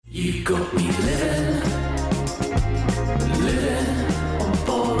got me living on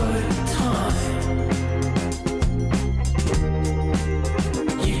borrowed time.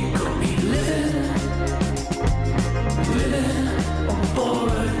 You got me living on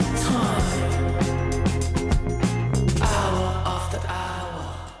borrowed time. Hour after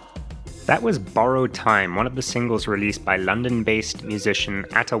hour. That was Borrowed Time, one of the singles released by London-based musician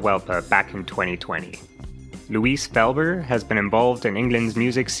Attawalpa back in 2020. Luis Felber has been involved in England's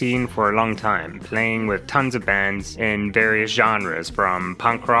music scene for a long time, playing with tons of bands in various genres, from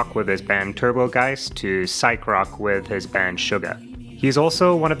punk rock with his band Turbogeist to psych rock with his band Sugar. He's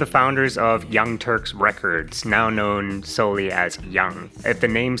also one of the founders of Young Turks Records, now known solely as Young. If the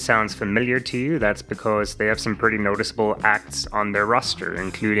name sounds familiar to you, that's because they have some pretty noticeable acts on their roster,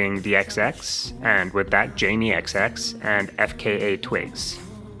 including the XX, and with that Jamie XX, and FKA Twigs.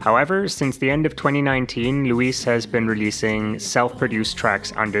 However, since the end of 2019, Luis has been releasing self-produced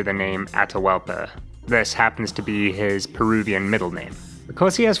tracks under the name Attawalpa. This happens to be his Peruvian middle name.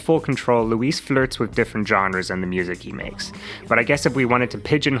 Because he has full control, Luis flirts with different genres in the music he makes. But I guess if we wanted to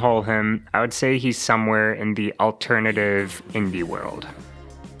pigeonhole him, I would say he's somewhere in the alternative indie world.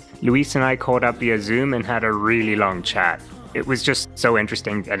 Luis and I caught up via Zoom and had a really long chat. It was just so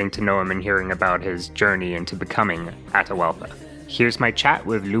interesting getting to know him and hearing about his journey into becoming Attawalpa. Here's my chat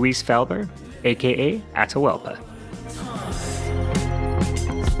with Luis Felber, aka Attawalpa.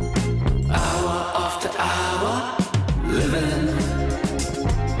 Hour after hour, living.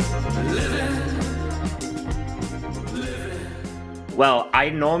 Well,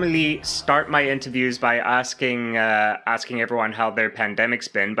 I normally start my interviews by asking everyone how their pandemic's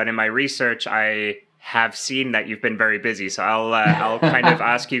been, but in my research, I have seen that you've been very busy, so I'll kind of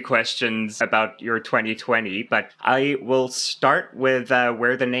ask you questions about your 2020. But I will start with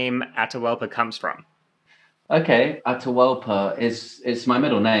where the name Attawalpa comes from. Okay, Attawalpa is my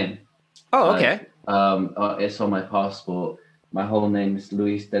middle name. Oh, okay. It's on my passport. My whole name is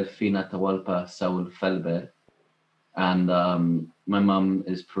Luis Delfin Attawalpa Saul Felber, and my mum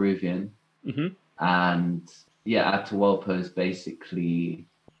is Peruvian. Mm-hmm. And yeah, Atahualpa is basically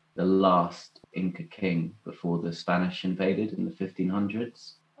the last Inca king before the Spanish invaded in the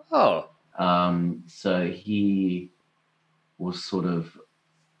 1500s. Oh. So he was sort of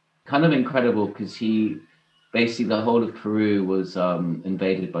kind of incredible because he basically, the whole of Peru was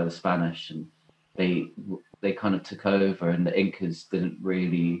invaded by the Spanish, and they kind of took over, and the Incas didn't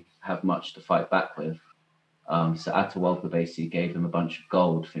really have much to fight back with. So Atahualpa basically gave him a bunch of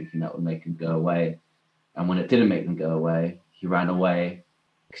gold, thinking that would make him go away. And when it didn't make them go away, he ran away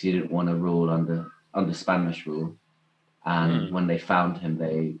because he didn't want to rule under Spanish rule. And when they found him,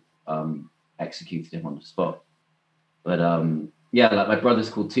 they executed him on the spot. But yeah, like my brother's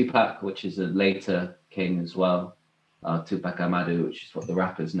called Tupac, which is a later king as well. Tupac Amaru, which is what the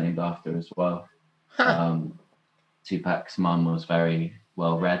rapper's named after as well. Tupac's mum was very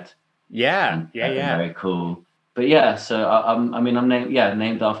well read. Yeah. Very cool. But yeah, so I'm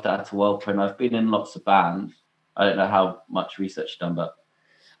named after Atahualpa, and I've been in lots of bands. I don't know how much research you've done, but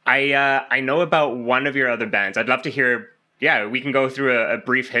I know about one of your other bands. I'd love to hear. Yeah, we can go through a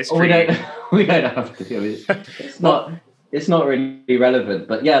brief history. We don't have to. It's not really relevant.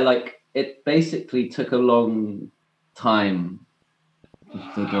 But yeah, like it basically took a long time to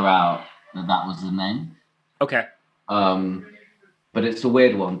figure out that was the name. Okay. But it's a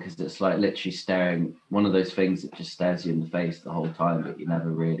weird one because it's like literally staring, one of those things that just stares you in the face the whole time, but you never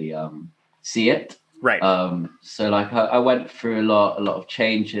really see it. Right. So like I went through a lot of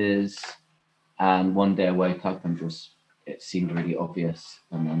changes, and one day I woke up and it seemed really obvious,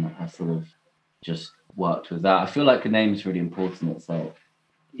 and then I sort of just worked with that. I feel like a name is really important. It's like,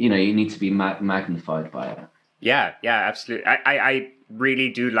 you need to be magnified by it. Yeah, absolutely. I really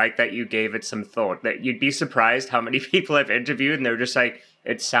do like that you gave it some thought. That you'd be surprised how many people I've interviewed and they're just like,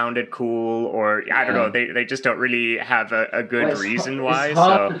 it sounded cool, or I don't know, they just don't really have a good reason why. It's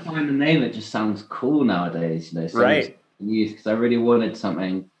hard to find a name that just sounds cool nowadays, right? Because I really wanted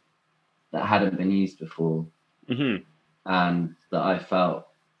something that hadn't been used before, and that I felt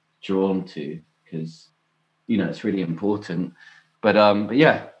drawn to because it's really important. But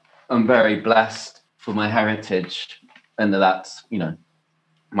yeah, I'm very blessed for my heritage, and that's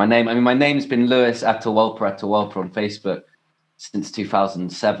my name. I mean, my name's been Luis Attawalpa on Facebook since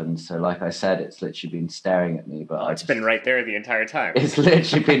 2007. So like I said, it's literally been staring at me. But it's been right there the entire time. It's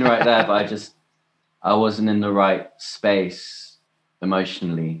literally been right there, but I wasn't in the right space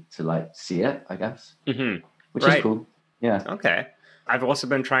emotionally to like see it, I guess. Mm-hmm. Which is cool. Yeah. Okay. I've also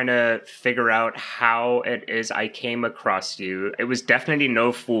been trying to figure out how it is I came across you. It was definitely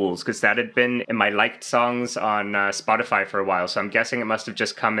No Fools, because that had been in my liked songs on Spotify for a while. So I'm guessing it must have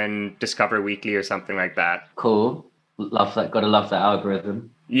just come in Discover Weekly or something like that. Cool. Love that. Gotta love that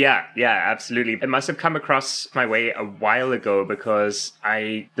algorithm. Yeah, absolutely. It must have come across my way a while ago because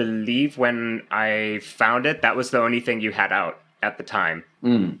I believe when I found it, that was the only thing you had out at the time.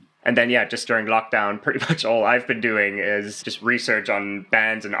 And then, just during lockdown, pretty much all I've been doing is just research on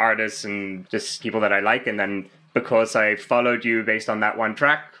bands and artists and just people that I like. And then because I followed you based on that one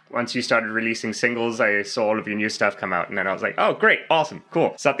track, once you started releasing singles, I saw all of your new stuff come out. And then I was like, oh, great, awesome,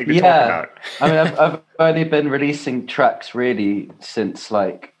 cool, something to talk about. I mean, I've only been releasing tracks really since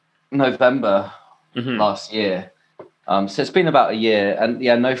like November last year. So it's been about a year. And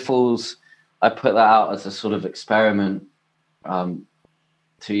No Fools, I put that out as a sort of experiment 2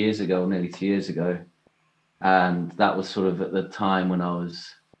 years ago, nearly 2 years ago. And that was sort of at the time when I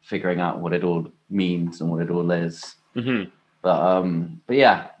was figuring out what it all means and what it all is. But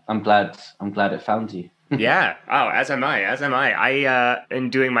yeah, I'm glad it found you. Yeah. Oh, as am I. In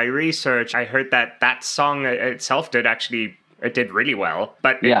doing my research, I heard that song itself it did really well,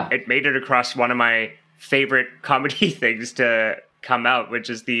 but it made it across one of my favorite comedy things to come out, which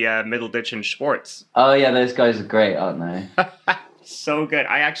is the Middleditch and Schwartz. Oh yeah, those guys are great, aren't they? So good.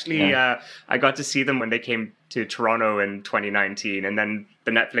 I actually I got to see them when they came to Toronto in 2019, and then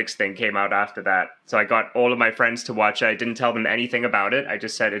the Netflix thing came out after that. So I got all of my friends to watch it. I didn't tell them anything about it. I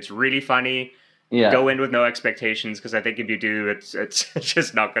just said it's really funny. Go in with no expectations, because I think if you do, it's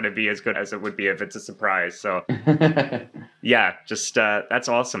just not going to be as good as it would be if it's a surprise. So that's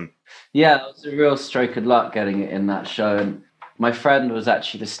awesome. Yeah, it was a real stroke of luck getting it in that show. And my friend was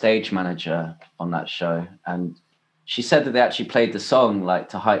actually the stage manager on that show, and she said that they actually played the song like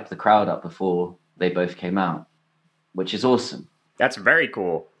to hype the crowd up before they both came out, which is awesome. That's very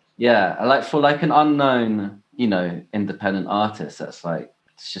cool. Yeah, like for like an unknown, independent artist, that's like,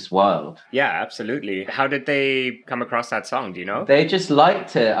 it's just wild. Yeah, absolutely. How did they come across that song? Do you know? They just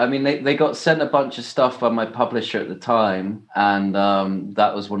liked it. I mean, they got sent a bunch of stuff by my publisher at the time, and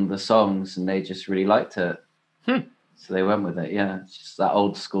that was one of the songs, and they just really liked it. So they went with it. Yeah, it's just that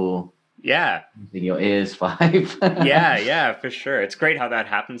old school. Yeah. In your ears vibe. yeah, for sure. It's great how that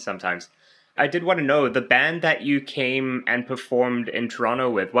happens sometimes. I did want to know, the band that you came and performed in Toronto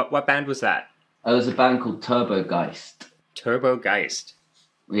with, what band was that? It was a band called Turbogeist. Turbogeist.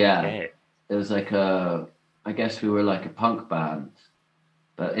 Yeah. Okay. It was like I guess we were like a punk band,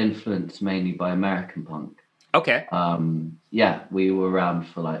 but influenced mainly by American punk. Okay. We were around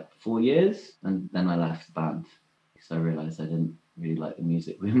for like 4 years, and then I left the band because I realized I didn't really like the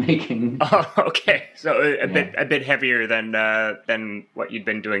music we were making. Oh, okay. So a bit heavier than what you'd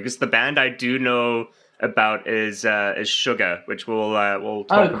been doing. Because the band I do know about is Sugar, which we'll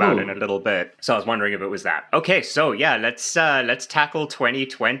talk about in a little bit. So I was wondering if it was that. Okay, so let's tackle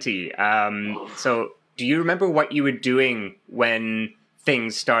 2020. So do you remember what you were doing when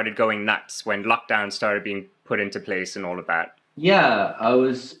things started going nuts, when lockdown started being put into place and all of that? Yeah, I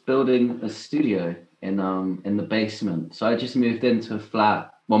was building a studio in the basement. So I just moved into a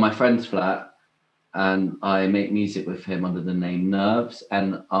flat, my friend's flat, and I make music with him under the name Nerves,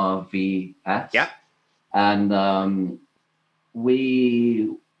 NRVS. Yeah. And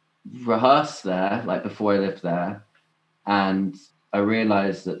we rehearsed there, like before I lived there, and I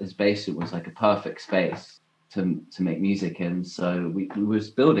realized that this basement was like a perfect space to make music in. So we was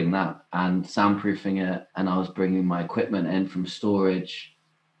building that and soundproofing it, and I was bringing my equipment in from storage,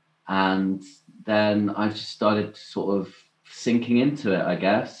 and then I just started sort of sinking into it, I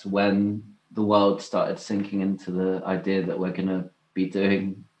guess, when the world started sinking into the idea that we're going to be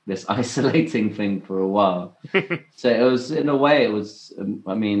doing this isolating thing for a while. So it was, in a way, it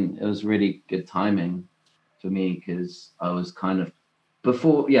was really good timing for me, because I was kind of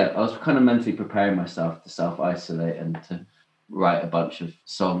mentally preparing myself to self-isolate and to write a bunch of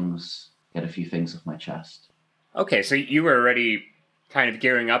songs, get a few things off my chest. Okay, so you were already kind of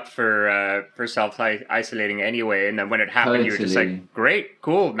gearing up for self-isolating anyway, and then when it happened, You were just like, great,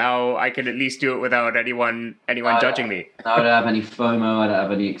 cool, now I can at least do it without anyone judging me. I don't have any FOMO, I don't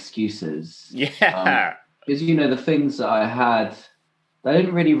have any excuses. Yeah. Because, the things that I had, I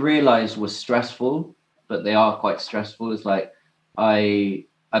didn't really realize were stressful, but they are quite stressful. It's like, I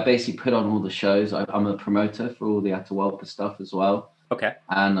basically put on all the shows. I'm a promoter for all the Attawalpa stuff as well. Okay.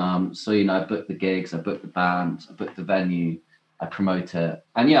 And so, I booked the gigs, I booked the band, I booked the venue, I promote it.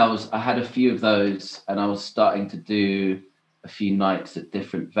 And I had a few of those, and I was starting to do a few nights at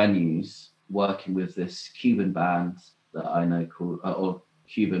different venues, working with this Cuban band that I know called, or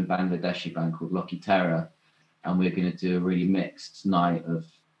Cuban Bangladeshi band called Lucky Terror. and we're going to do a really mixed night of,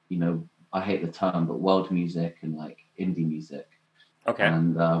 I hate the term, but world music and like indie music. Okay.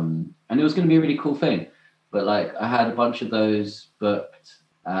 And it was going to be a really cool thing. But like I had a bunch of those booked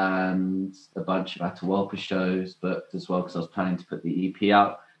and a bunch of Attawalpa shows booked as well, because I was planning to put the EP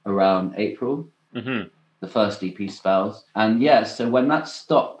out around April, the first EP, Spells. And yeah, so when that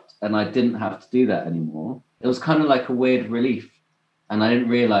stopped and I didn't have to do that anymore, it was kind of like a weird relief. And I didn't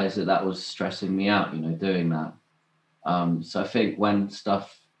realize that was stressing me out, doing that. So I think when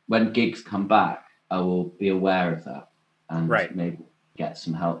gigs come back, I will be aware of that and maybe get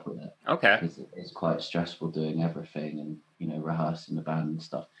some help with it. Okay. Because it's quite stressful doing everything and, rehearsing the band and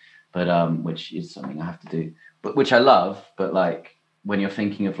stuff, but which is something I have to do, but which I love. But like when you're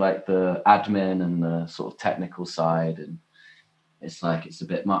thinking of like the admin and the sort of technical side, and it's like, it's a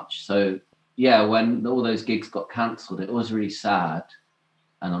bit much. So yeah, when all those gigs got cancelled, it was really sad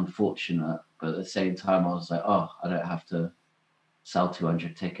and unfortunate. But at the same time, I was like, oh, I don't have to sell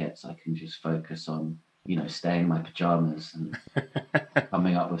 200 tickets. I can just focus on, staying in my pajamas and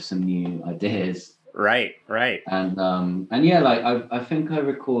coming up with some new ideas. Right. And yeah, like I think I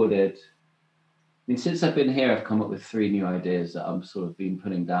recorded. I mean, since I've been here, I've come up with 3 new ideas that I'm sort of been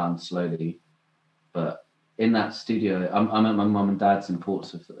putting down slowly. But in that studio, I'm at my mum and dad's in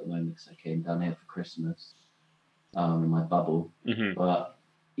Portsmouth at the moment, because I came down here for Christmas, in my bubble. But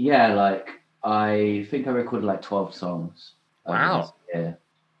yeah, like I think I recorded like 12 songs. Wow. Yeah.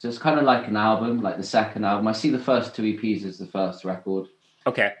 So it's kind of like an album, like the second album. I see the first 2 EPs as the first record.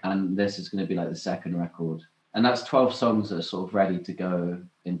 Okay. And this is going to be like the second record. And that's 12 songs that are sort of ready to go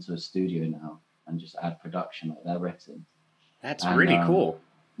into a studio now and just add production, like they're written. That's really cool.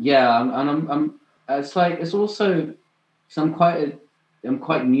 Yeah, I'm it's like, it's also, so I'm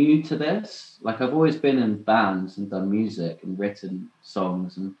quite new to this. Like I've always been in bands and done music and written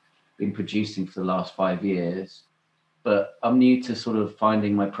songs and been producing for the last 5 years. But I'm new to sort of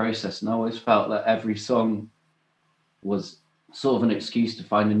finding my process, and I always felt that every song was sort of an excuse to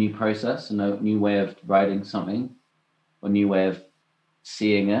find a new process and a new way of writing something, or a new way of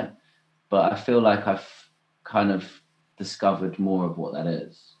seeing it. But I feel like I've kind of discovered more of what that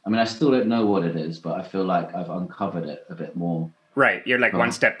is. I mean, I still don't know what it is, but I feel like I've uncovered it a bit more. Right, you're like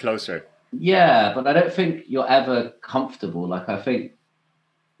one step closer. Yeah, but I don't think you're ever comfortable. Like I think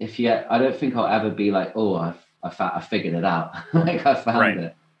I don't think I'll ever be like, oh, I figured it out. Like I found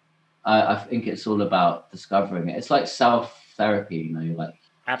it. I think it's all about discovering it. It's like self-therapy, you're like...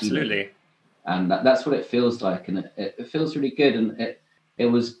 Absolutely. And that's what it feels like. And it feels really good. And it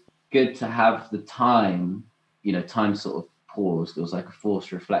was good to have the time, time sort of paused. It was like a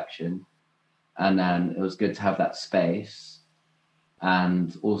forced reflection. And then it was good to have that space.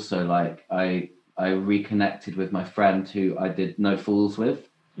 And also like I reconnected with my friend who I did No Fools with.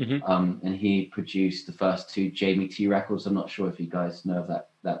 And he produced the first 2 Jamie T records. I'm not sure if you guys know of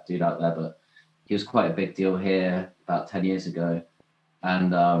that dude out there, but he was quite a big deal here about 10 years ago.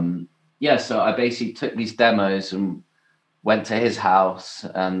 And so I basically took these demos and went to his house,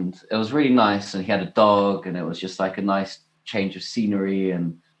 and it was really nice. And he had a dog, and it was just like a nice change of scenery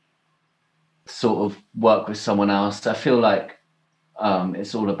and sort of work with someone else. I feel like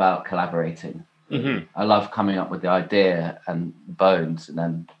it's all about collaborating. I love coming up with the idea and bones, and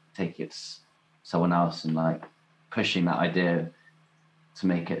then taking it to someone else and like pushing that idea to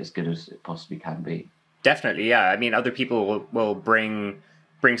make it as good as it possibly can be. Definitely, yeah. I mean, other people will bring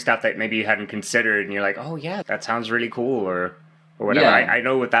stuff that maybe you hadn't considered, and you're like, oh yeah, that sounds really cool, or whatever. Yeah. I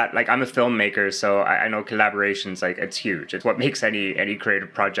know with that, like I'm a filmmaker, so I know collaborations, like it's huge. It's what makes any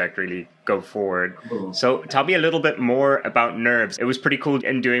creative project really go forward. Cool. So tell me a little bit more about Nerves. It was pretty cool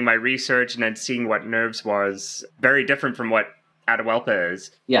in doing my research and then seeing what Nerves was. Very different from what Attawalpa is.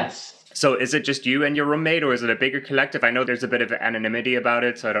 Yes. So is it just you and your roommate, or is it a bigger collective? I know there's a bit of anonymity about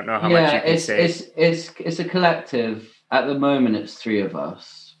it, so I don't know how much you can say. It's a collective. At the moment, it's 3 of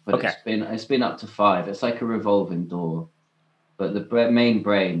us, but okay. It's been up to 5. It's like a revolving door. But the main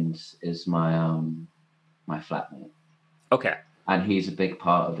brains is my my flatmate. Okay. And he's a big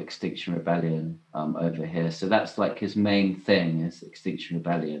part of Extinction Rebellion over here. So that's like his main thing is Extinction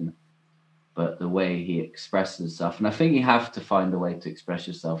Rebellion. But the way he expresses himself, and I think you have to find a way to express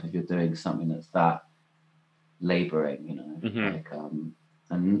yourself if you're doing something that's that laboring, like,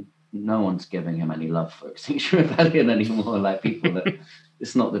 and no one's giving him any love for Extinction Rebellion anymore. Like people that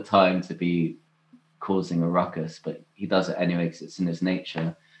it's not the time to be causing a ruckus, but he does it anyway because it's in his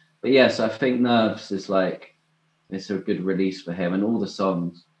nature. But yeah, so I think Nerves is like, it's a good release for him, and all the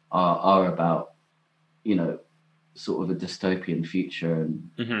songs are about, sort of a dystopian future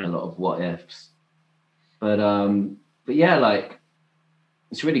and a lot of what ifs. But yeah, like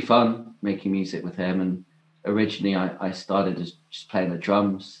it's really fun making music with him, and originally I started as just playing the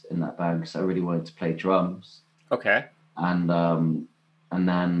drums in that band because I really wanted to play drums. Okay. And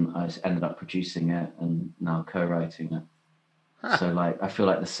then I ended up producing it and now co-writing it. Huh. So like I feel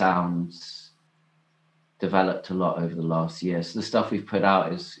like the sounds developed a lot over the last year. So the stuff we've put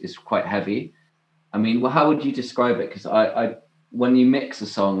out is quite heavy. I mean, well, how would you describe it? Because I when you mix a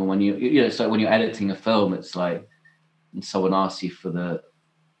song and when you know, so when you're editing a film, it's like and someone asks you for the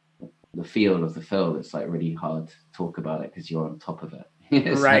feel of the film, it's like really hard to talk about it because you're on top of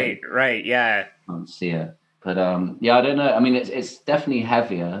it. Right, right, yeah. Can't see it. But yeah, I don't know. I mean, it's definitely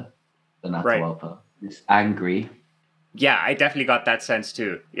heavier than Attawalpa. It's angry. Yeah, I definitely got that sense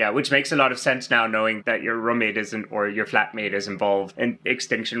too. Yeah, which makes a lot of sense now knowing that your roommate isn't or your flatmate is involved in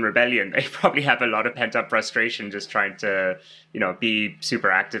Extinction Rebellion. They probably have a lot of pent up frustration just trying to, be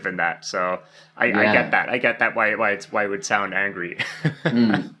super active in that. So I get that. I get that why it would sound angry.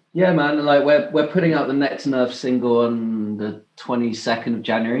 Yeah, man. Like we're putting out the Next Nerve single on the 22nd of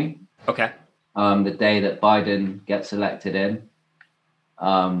January. Okay. The day that Biden gets elected in.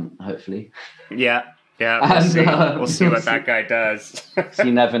 Hopefully. Yeah. Yeah, we'll see what that guy does. So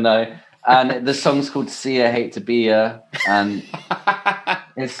you never know. And the song's called "See I Hate to Be Ya," and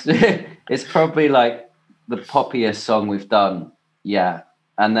it's probably like the poppiest song we've done. Yeah,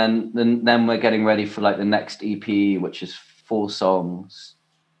 and then we're getting ready for like the next EP, which is 4 songs,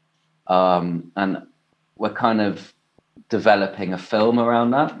 and we're kind of developing a film around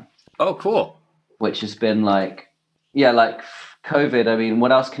that. Oh, cool. Which has been like COVID, I mean,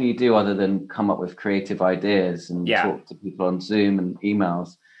 what else can you do other than come up with creative ideas and talk to people on Zoom and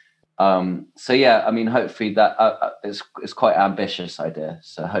emails? So yeah, I mean, hopefully that it's quite an ambitious idea.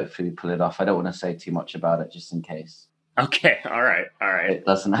 So hopefully we pull it off. I don't want to say too much about it just in case. Okay, all right. It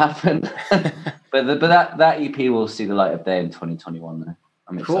doesn't happen. but that EP will see the light of day in 2021. Though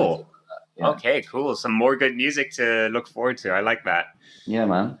I'm excited. Cool. Yeah. Okay, cool. Some more good music to look forward to. I like that. Yeah,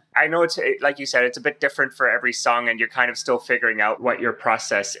 man. I know it's, like you said, it's a bit different for every song and you're kind of still figuring out what your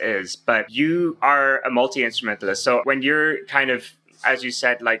process is, but you are a multi-instrumentalist. So when you're kind of, as you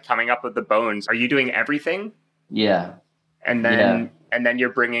said, like coming up with the bones, are you doing everything? Yeah. And then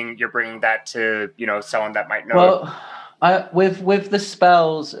you're bringing that to, someone that might know. Well, with the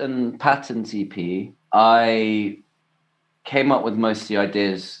Spells and Patterns EP, I came up with most of the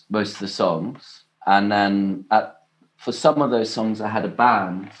ideas, most of the songs. And then for some of those songs, I had a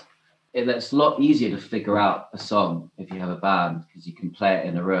band. It's a lot easier to figure out a song if you have a band because you can play it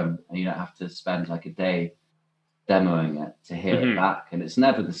in a room and you don't have to spend like a day demoing it to hear it back. And it's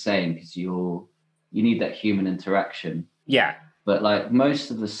never the same because you need that human interaction. Yeah. But like most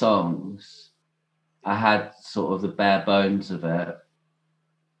of the songs, I had sort of the bare bones of it.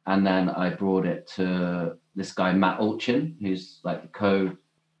 And then I brought it to this guy, Matt Alchin, who's like the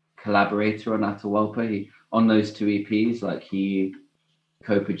co-collaborator on Attawalpa. On those 2 EPs, like he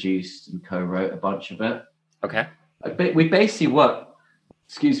co-produced and co-wrote a bunch of it. Okay. We basically work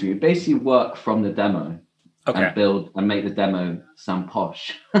from the demo. Okay. And build and make the demo sound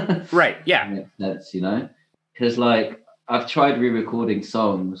posh. Right. Yeah. That's because like I've tried re-recording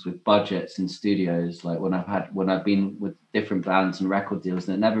songs with budgets in studios, like when I've been with different bands and record deals,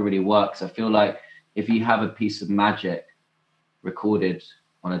 and it never really works. I feel like if you have a piece of magic recorded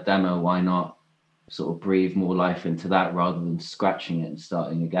on a demo, why not sort of breathe more life into that rather than scratching it and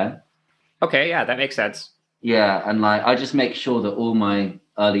starting again? Okay, yeah, that makes sense. Yeah, and like I just make sure that all my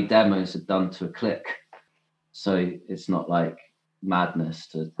early demos are done to a click, so it's not like madness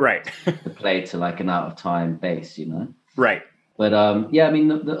to play to like an out of time bass, Right. But yeah, I mean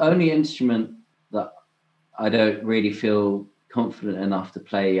the only instrument that I don't really feel confident enough to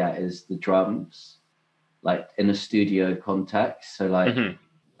play yet is the drums, like in a studio context. So like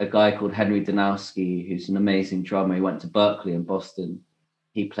a guy called Henry Danowski, who's an amazing drummer. He went to Berkeley in Boston.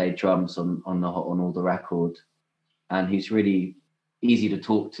 He played drums on all the record, and he's really easy to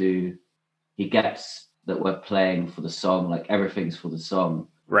talk to. He gets that we're playing for the song, like everything's for the song.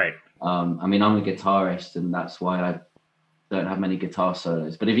 Right. I mean, I'm a guitarist, and that's why I don't have many guitar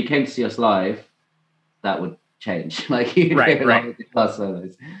solos. But if he came to see us live, that would change. Like he'd right. Guitar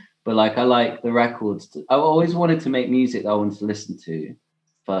solos. But like I like the records. I always wanted to make music that I wanted to listen to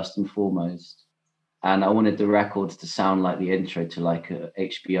first and foremost, and I wanted the records to sound like the intro to like a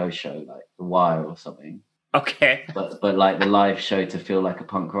HBO show, like The Wire or something. Okay. But like the live show to feel like a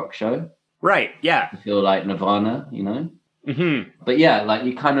punk rock show. Right. Yeah. To feel like Nirvana, But yeah, like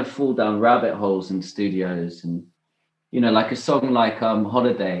you kind of fall down rabbit holes in studios, and like a song like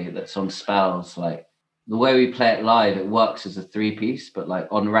Holiday that's on Spells, like the way we play it live, it works as a 3-piece, but like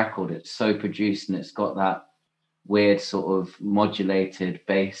on record, it's so produced and it's got that weird sort of modulated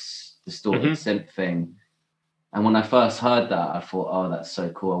bass distorted synth thing And when I first heard that, I thought, oh, that's so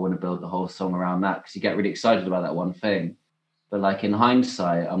cool. I want to build the whole song around that, because you get really excited about that one thing. But like in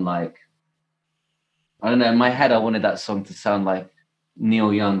hindsight, I'm like, I don't know, in my head, I wanted that song to sound like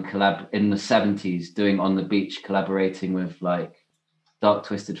Neil Young in the 70s doing On the Beach, collaborating with like Dark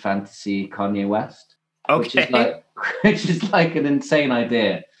Twisted Fantasy, Kanye West, which is like an insane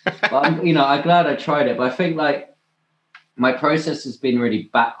idea. But I'm glad I tried it. But I think like my process has been really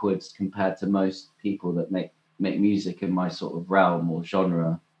backwards compared to most people that make music in my sort of realm or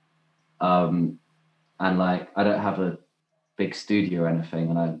genre. And like, I don't have a big studio or anything,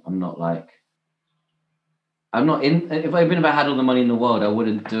 and I'm not in. If I had all the money in the world, I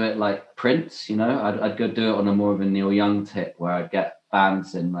wouldn't do it like Prince. I'd go do it on a more of a Neil Young tip, where I'd get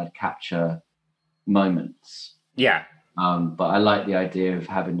bands in, I'd capture moments. Yeah. But I like the idea of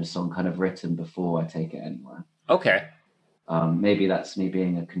having the song kind of written before I take it anywhere. Okay. Maybe that's me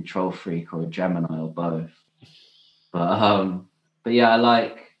being a control freak or a Gemini or both. But yeah, I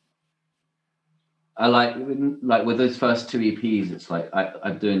like with those first 2 EPs, it's like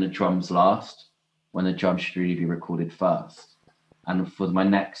I'm doing the drums last, when the drums should really be recorded first. And for my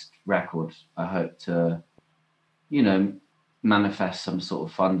next record, I hope to, manifest some sort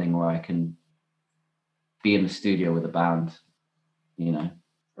of funding where I can be in the studio with a band,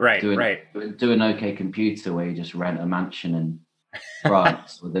 Right, do an OK Computer where you just rent a mansion in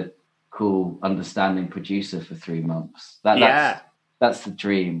France with a cool, understanding producer for 3 months. That's the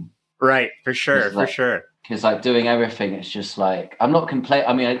dream. Right, for sure. Because like doing everything, it's just like, I'm not complaining.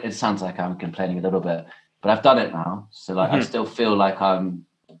 I mean, it sounds like I'm complaining a little bit, but I've done it now. So like, I still feel like I'm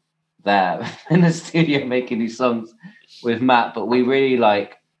there in the studio making these songs with Matt. But we really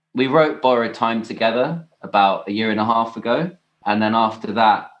we wrote Borrowed Time together about 1.5 years ago. And then after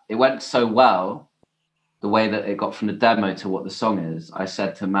that, it went so well, the way that it got from the demo to what the song is. I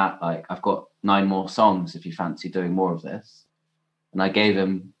said to Matt, like, I've got 9 more songs if you fancy doing more of this. And I gave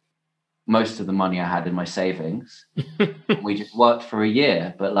him most of the money I had in my savings. We just worked for 1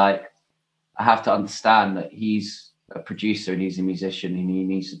 year, but like, I have to understand that he's a producer and he's a musician and he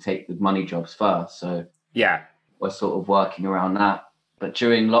needs to take the money jobs first. So yeah, we're sort of working around that. But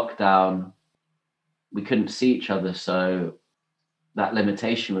during lockdown, we couldn't see each other, so that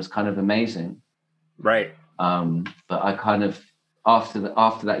limitation was kind of amazing. Right. But I kind of, after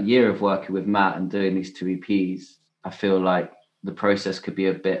that year of working with Matt and doing these 2 EPs, I feel like the process could be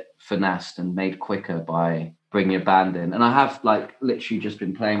a bit finessed and made quicker by bringing a band in. And I have like literally just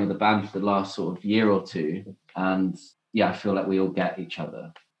been playing with a band for the last sort of year or 2. And yeah, I feel like we all get each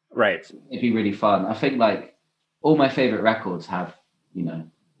other. Right. It'd be really fun. I think like all my favorite records have,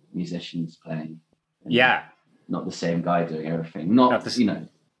 musicians playing. Yeah. Not the same guy doing everything.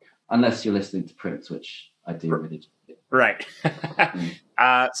 Unless you're listening to Prince, which I do really. Right.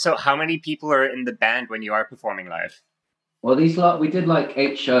 So how many people are in the band when you are performing live? Well, we did like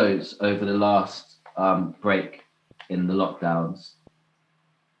 8 shows over the last break in the lockdowns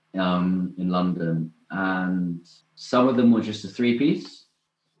in London, and some of them were just a 3-piece,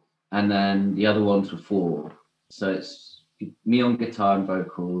 and then the other ones were 4. So it's me on guitar and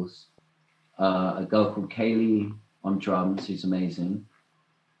vocals, a girl called Kaylee on drums, who's amazing,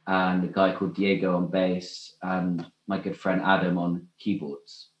 and a guy called Diego on bass, and my good friend Adam on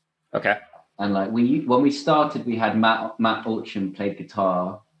keyboards. Okay. And like when we started, we had Matt Orcham played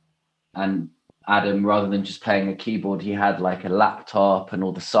guitar, and Adam, rather than just playing a keyboard, he had like a laptop and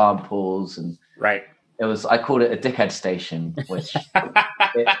all the samples, and right. I called it a dickhead station, which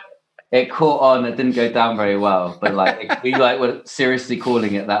it caught on. It didn't go down very well, but like we were seriously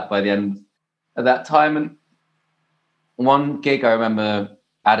calling it that by the end of that time. And one gig, I remember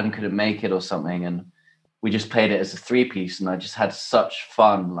Adam couldn't make it or something, and we just played it as a 3-piece, and I just had such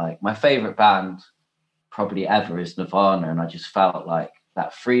fun. Like my favorite band probably ever is Nirvana, and I just felt like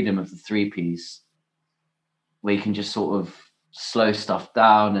that freedom of the 3-piece where you can just sort of slow stuff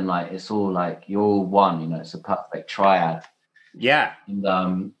down, and like it's all like you're all one, it's a perfect triad. Yeah.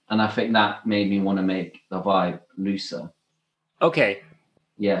 And I think that made me want to make the vibe looser. Okay.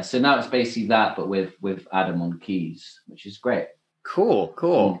 Yeah, so now it's basically that, but with Adam on keys, which is great.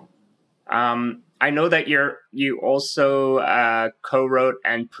 Cool. I know that you also co-wrote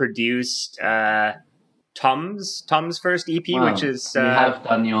and produced Tom's first EP, Wow. which is you have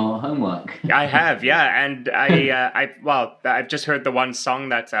done your homework. I have, yeah, and I've just heard the one song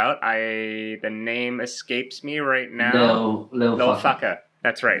that's out. The name escapes me right now. Lil Fucker.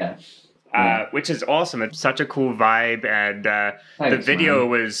 That's right. Yeah. Which is awesome. It's such a cool vibe, and Thanks, the video man.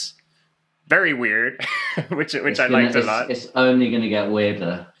 was very weird, which I liked a lot. It's only going to get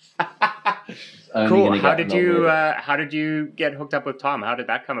weirder. Cool. How did you get hooked up with Tom? How did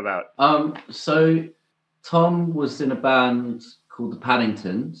that come about? So Tom was in a band called the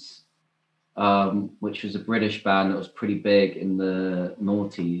Paddingtons, which was a British band that was pretty big in the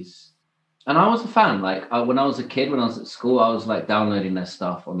noughties. And I was a fan. Like when I was a kid, when I was at school, I was like downloading their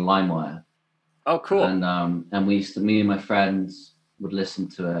stuff on LimeWire. Oh, cool. And we used to, me and my friends would listen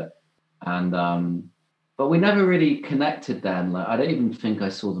to it. And but we never really connected then. Like I don't even think I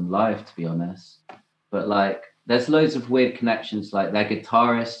saw them live, to be honest. But like there's loads of weird connections. Like their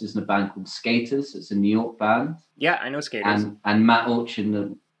guitarist is in a band called Skaters. It's a New York band. Yeah, I know Skaters. And Matt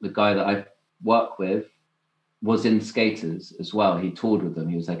Orchin, the guy that I work with, was in Skaters as well. He toured with them.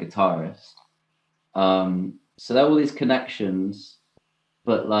 He was their guitarist. So there were all these connections.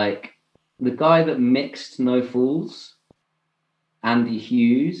 But like the guy that mixed No Fools, Andy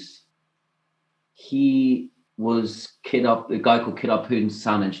Hughes, he was a guy called Kid Harpoon's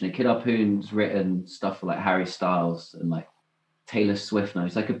sound engineer. Kid Harpoon's written stuff for like Harry Styles and like Taylor Swift now.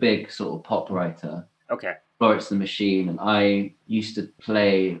 He's like a big sort of pop writer. Okay. Florence the Machine. And I used to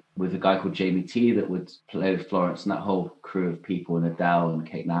play with a guy called Jamie T that would play with Florence and that whole crew of people, and Adele and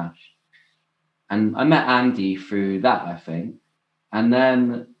Kate Nash. And I met Andy through that, I think. And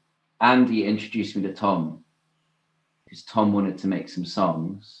then Andy introduced me to Tom, because Tom wanted to make some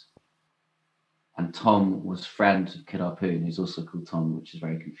songs. And Tom was friends with Kid Harpoon, who's also called Tom, which is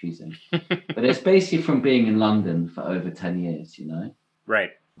very confusing. But it's basically from being in London for over 10 years, you know?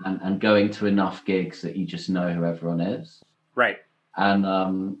 Right. And going to enough gigs that you just know who everyone is. Right.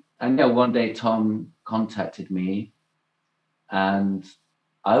 And yeah, one day Tom contacted me, and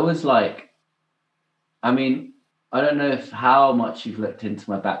I was like, I mean, I don't know how much you've looked into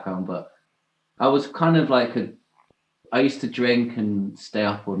my background, but I was kind of like I used to drink and stay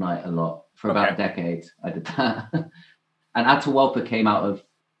up all night a lot for about a decade. I did that. And Attawalpa came out of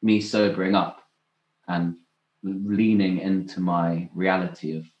me sobering up and leaning into my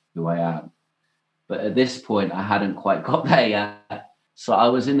reality of who I am. But at this point, I hadn't quite got there yet. So I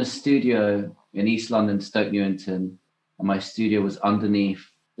was in a studio in East London, Stoke Newington, and my studio was underneath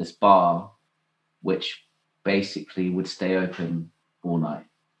this bar, which basically would stay open all night.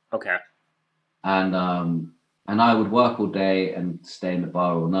 Okay. And I would work all day and stay in the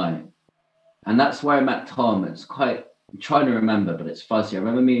bar all night. And that's where I met Tom. It's quite, I'm trying to remember, but it's fuzzy. I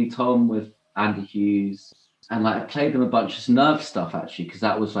remember meeting Tom with Andy Hughes, and like I played them a bunch of Nerve stuff actually, because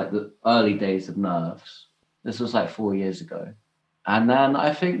that was like the early days of Nerves. This was like 4 years ago. And then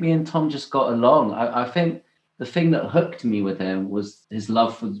I think me and Tom just got along. I think the thing that hooked me with him was his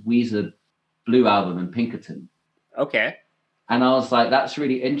love for Weezer Blue album and Pinkerton. Okay. And I was like, that's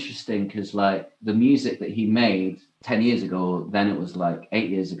really interesting, because like the music that he made 10 years ago, then it was like 8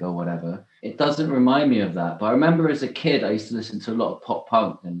 years ago, whatever, it doesn't remind me of that. But I remember as a kid, I used to listen to a lot of pop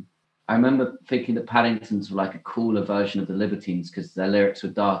punk, and I remember thinking that Paddingtons were like a cooler version of the Libertines because their lyrics were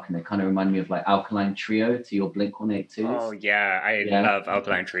dark and they kind of remind me of like Alkaline Trio to your Blink-182s. Oh yeah, I love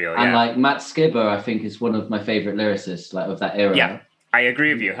Alkaline Trio. And like Matt Skiba, I think, is one of my favorite lyricists like of that era. Yeah, I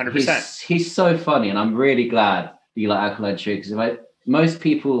agree with you 100%. He's so funny, and I'm really glad you like Alkaline Trio, because most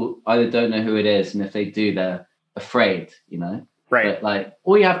people either don't know who it is, and if they do, they're afraid, you know? Right. But like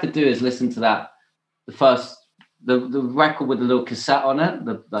all you have to do is listen to that, the record with the little cassette on it.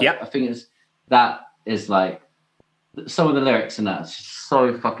 I think that is like some of the lyrics in that. It's just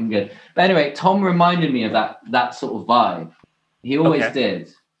so fucking good. But anyway, Tom reminded me of that sort of vibe. He always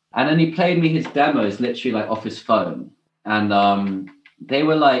did. And then he played me his demos literally like off his phone. And they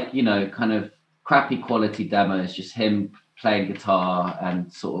were like, you know, kind of crappy quality demos, just him playing guitar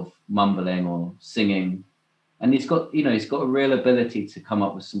and sort of mumbling or singing. And he's got a real ability to come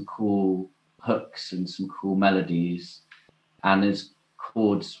up with some cool hooks and some cool melodies, and his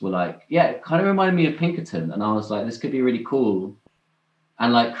chords were like, it kind of reminded me of Pinkerton, and I was like, this could be really cool.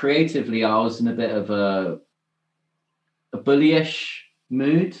 And like creatively, I was in a bit of a bullyish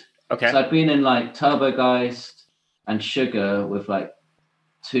mood. Okay. So I'd been in like Turbogeist and Sugar with like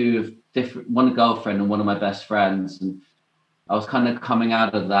one girlfriend and one of my best friends, and I was kind of coming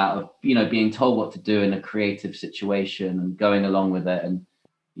out of that of, you know, being told what to do in a creative situation and going along with it. And,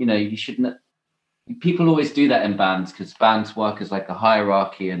 you know, you shouldn't, people always do that in bands, because bands work as like a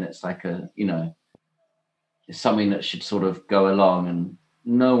hierarchy, and it's like it's something that should sort of go along, and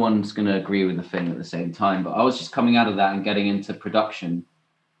no one's going to agree with the thing at the same time. But I was just coming out of that and getting into production.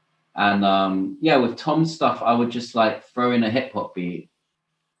 And with Tom's stuff, I would just like throw in a hip hop beat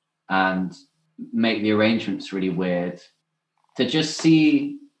and make the arrangements really weird to just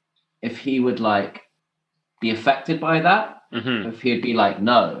see if he would like be affected by that. Mm-hmm. If he'd be like,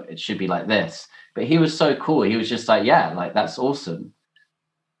 no, it should be like this. But he was so cool. He was just like, yeah, like that's awesome.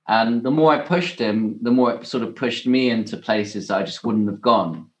 And the more I pushed him, the more it sort of pushed me into places that I just wouldn't have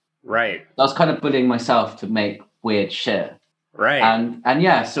gone. Right. I was kind of bullying myself to make weird shit. Right. And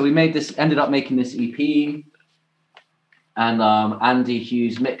yeah, so we ended up making this EP, and Andy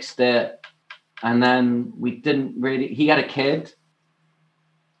Hughes mixed it, and then he had a kid.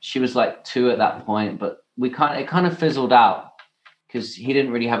 She was like 2 at that point, but it kind of fizzled out because he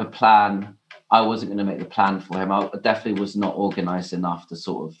didn't really have a plan. I wasn't going to make the plan for him. I definitely was not organized enough to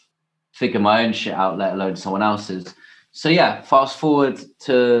sort of figure my own shit out, let alone someone else's. So yeah, fast forward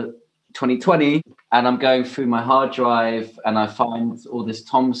to 2020, and I'm going through my hard drive and I find all this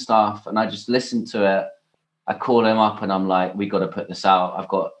Tom stuff, and I just listen to it. I call him up and I'm like, we got to put this out.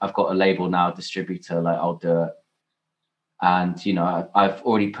 I've got a label now, distributor, like I'll do it. And, you know, I've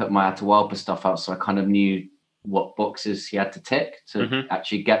already put my Attawalpa stuff out, so I kind of knew what boxes he had to tick to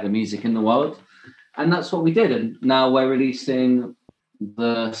actually get the music in the world. And that's what we did. And now we're releasing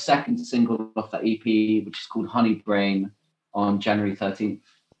the second single off that EP, which is called Honey Brain, on January 13th.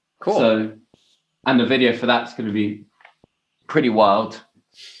 Cool. So, and the video for that's going to be pretty wild.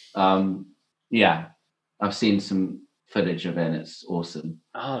 Yeah, I've seen some footage of it and it's awesome.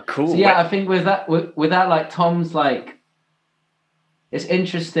 Oh, cool. So yeah, I think with that, like Tom's like, it's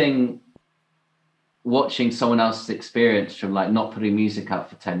interesting watching someone else's experience from like not putting music out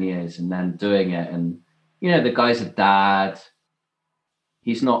for 10 years and then doing it. And, you know, the guy's a dad.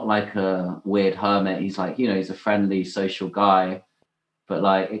 He's not like a weird hermit. He's like, you know, he's a friendly social guy, but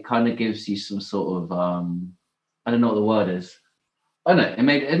like, it kind of gives you some sort of, I don't know what the word is. I don't know.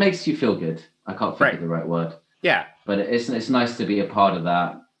 It makes you feel good. I can't think of the right word. Yeah. But it's nice to be a part of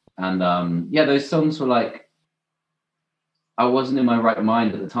that. And yeah, those songs were like, I wasn't in my right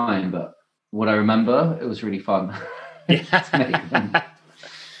mind at the time, but what I remember, it was really fun. to make them.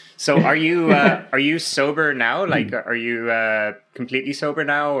 So are you sober now? Like, are you completely sober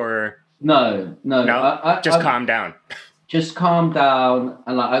now, or No. Just calm down. Just calm down,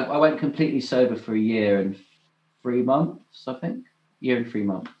 and like I went completely sober for a year and 3 months, I think. Year and 3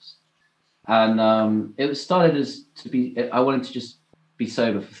 months, and it was started as I wanted to just be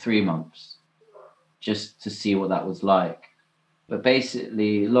sober for 3 months, just to see what that was like. But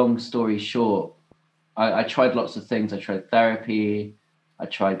basically, long story short, I tried lots of things. I tried therapy. I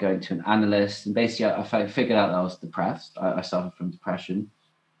tried going to an analyst, and basically I figured out that I was depressed. I suffered from depression,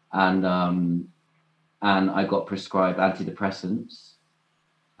 and I got prescribed antidepressants,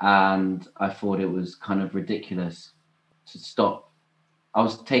 and I thought it was kind of ridiculous to stop. I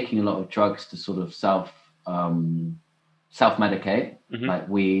was taking a lot of drugs to sort of self-medicate, like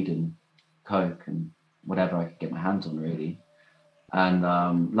weed and coke and whatever I could get my hands on, really. And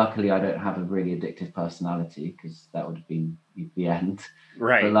luckily, I don't have a really addictive personality, because that would have been the end.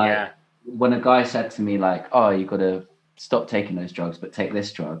 Right. But like, when a guy said to me, like, "Oh, you got to stop taking those drugs, but take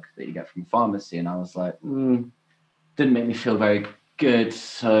this drug that you get from pharmacy," and I was like, didn't make me feel very good.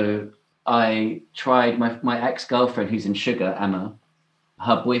 So I tried my ex-girlfriend, who's in sugar, Emma.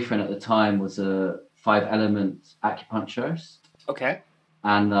 Her boyfriend at the time was a 5-element acupuncturist. Okay.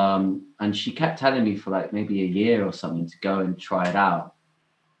 And she kept telling me for like maybe a year or something to go and try it out.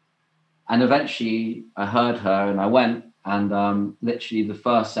 And eventually I heard her and I went, and literally the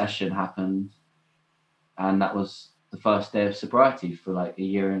first session happened, and that was the first day of sobriety for like a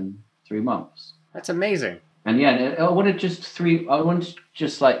year and 3 months. That's amazing. And yeah, I wanted to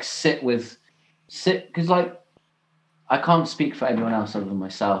just like sit, because like, I can't speak for anyone else other than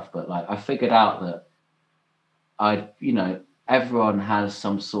myself, but like I figured out that everyone has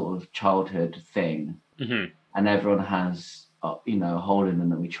some sort of childhood thing, and everyone has a hole in them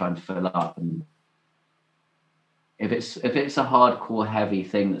that we try and fill up. And if it's a hardcore heavy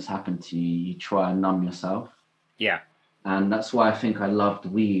thing that's happened to you, you try and numb yourself. Yeah. And that's why I think I loved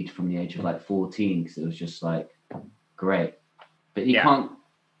weed from the age of like 14, because it was just like great. But you can't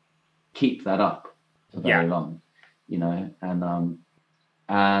keep that up for very long, and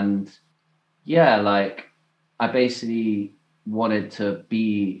like I basically wanted to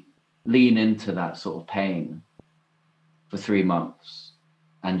lean into that sort of pain for 3 months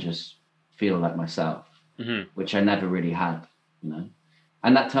and just feel like myself, which I never really had,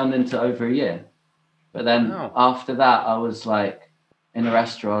 and that turned into over a year. But then after that, I was like in a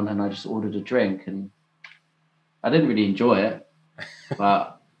restaurant and I just ordered a drink, and I didn't really enjoy it,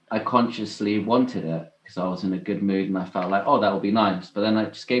 but I consciously wanted it because I was in a good mood and I felt like, oh, that would be nice. But then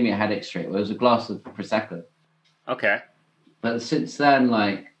it just gave me a headache straight away. It was a glass of Prosecco. Okay. But since then,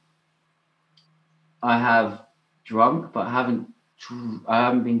 like, I have drunk, but I haven't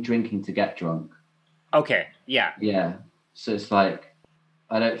been drinking to get drunk. Okay. Yeah. Yeah. So it's like,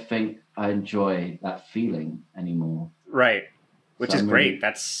 I don't think I enjoy that feeling anymore. Right. Which So is I'm great. really-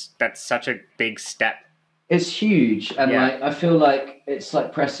 That's such a big step It's huge, and Yeah. like I feel like it's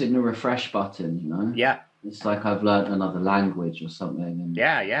like pressing the refresh button, you know. Yeah. It's like I've learned another language or something, and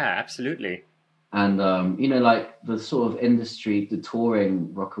Yeah, absolutely. you know, like the sort of industry, the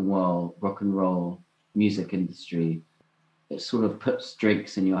touring rock and roll music industry, it sort of puts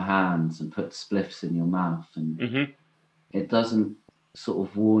drinks in your hands and puts spliffs in your mouth, and Hmm. it doesn't sort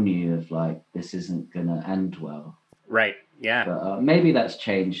of warn you of like this isn't gonna end well. Right. Yeah. But maybe that's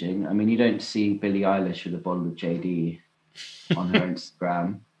changing. I mean, you don't see Billie Eilish with a bottle of JD on her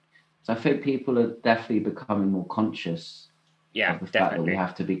Instagram. So I think people are definitely becoming more conscious Yeah, of the fact that we definitely.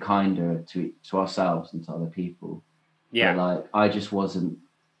 have to be kinder to ourselves and to other people. Yeah. But like, I just wasn't.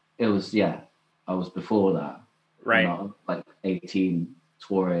 It was I was before that. Right. I was like 18,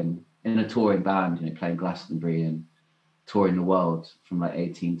 touring in a touring band, you know, playing Glastonbury and touring the world from like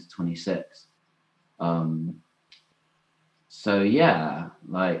 18 to 26. So yeah,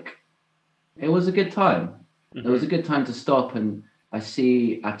 like it was a good time. It was a good time to stop, and I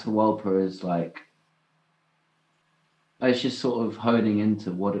see Attawalpa as like it's just sort of honing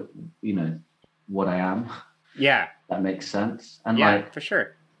into what I am. Yeah. That makes sense. And Yeah, like, for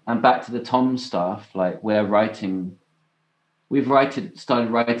sure. and back to the Tom stuff, like started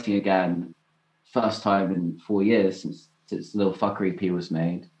writing again, first time in 4 years since Little Fucker EP was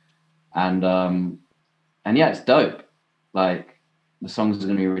made, and yeah, it's dope. Like the songs are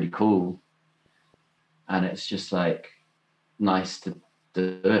gonna be really cool, and it's just like nice to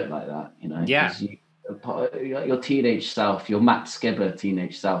do it like that, you know? Yeah. Your teenage self, your Matt Skibber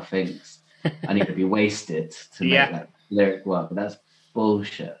teenage self thinks I need to be wasted to make Yeah. that lyric work, but that's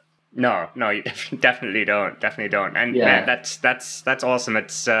bullshit. No, you definitely don't. Definitely don't. And Yeah. man, that's awesome.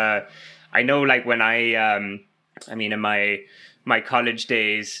 It's I know, like when I mean, in my college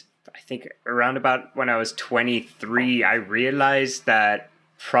days, I think around about when I was 23, I realized that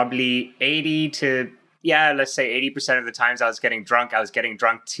probably 80 to let's say 80% of the times I was getting drunk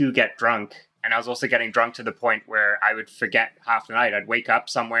to get drunk. And I was also getting drunk to the point where I would forget half the night. I'd wake up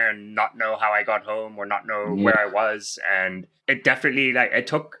somewhere and not know how I got home or not know where I was. And it definitely, like, it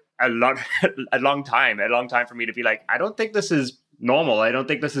took a long time for me to be like, I don't think this is normal. I don't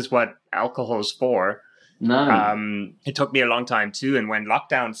think this is what alcohol is for. No. It took me a long time too, and when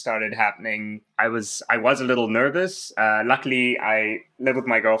lockdown started happening, I was a little nervous. Luckily, I live with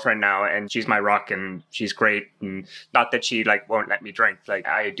my girlfriend now, and she's my rock, and she's great. And not that she like won't let me drink. Like,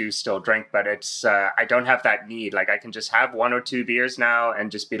 I do still drink, but it's I don't have that need. Like, I can just have 1 or 2 beers now and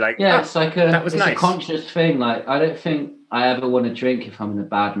just be like, it's like that was it's nice. a conscious thing. Like, I don't think I ever want to drink if I'm in a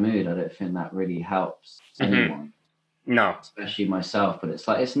bad mood. I don't think that really helps anyone. No, especially myself. But it's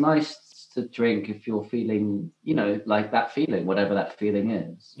like, it's nice to drink if you're feeling, you know, like that feeling, whatever that feeling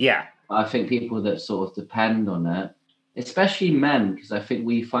is. Yeah. I think people that sort of depend on it, especially men, because I think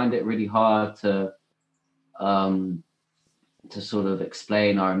we find it really hard to sort of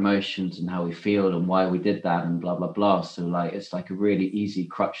explain our emotions and how we feel and why we did that and blah blah blah. So like, it's like a really easy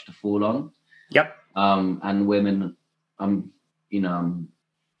crutch to fall on. Yep. And women,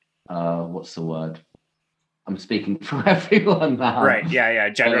 what's the word? I'm speaking for everyone now. Right. Yeah.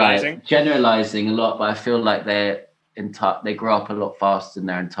 Generalizing. Like, generalizing a lot, but I feel like they're in touch. They grow up a lot faster and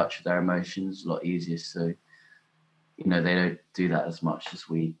they're in touch with their emotions a lot easier. So, you know, they don't do that as much as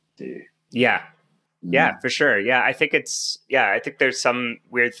we do. Yeah. Yeah, for sure. Yeah, I think there's some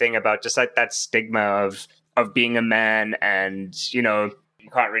weird thing about just like that stigma of being a man, and, you know, you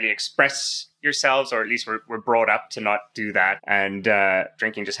can't really express yourselves, or at least we're brought up to not do that. And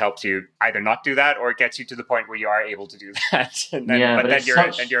drinking just helps you either not do that, or it gets you to the point where you are able to do that. And then, then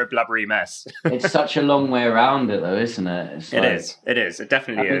you're a blubbery mess. It's such a long way around it, though, isn't it? It is. It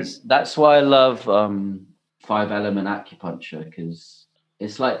definitely is. That's why I love 5-element acupuncture, because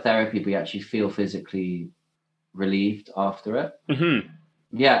it's like therapy, but you actually feel physically relieved after it. Mm-hmm.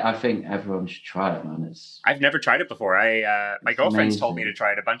 Yeah, I think everyone should try it, man. I've never tried it before. My girlfriend's told me to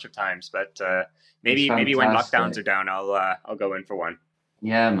try it a bunch of times, but maybe when lockdowns are down, I'll go in for one.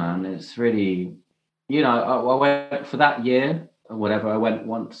 Yeah, man, it's really, you know, I went for that year or whatever. I went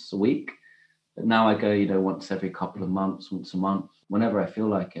once a week, but now I go, you know, once every couple of months, once a month, whenever I feel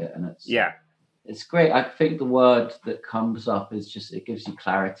like it, and it's great. I think the word that comes up is just, it gives you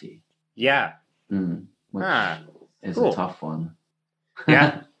clarity. Yeah. Which is a tough one.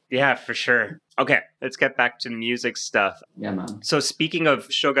 Yeah, for sure. Okay, let's get back to the music stuff. Yeah, man. So speaking of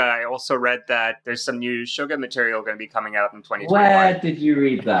Suga, I also read that there's some new Suga material going to be coming out in 2021. Where did you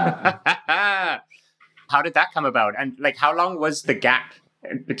read that? How did that come about? And like, how long was the gap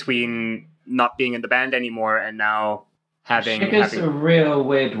between not being in the band anymore and now having... Suga's a real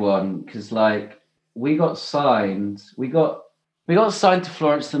weird one, because like, we got signed to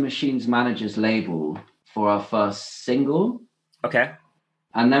Florence the Machine's manager's label for our first single. Okay.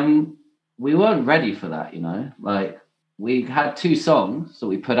 And then we weren't ready for that, you know? Like, we had 2 songs that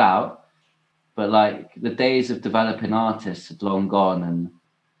we put out, but like the days of developing artists had long gone, and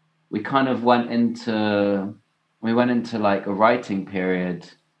we kind of went into like a writing period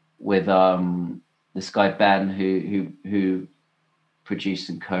with this guy Ben who produced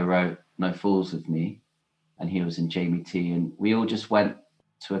and co-wrote No Fools with me, and he was in Jamie T, and we all just went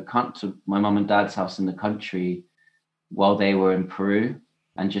to my mum and dad's house in the country while they were in Peru,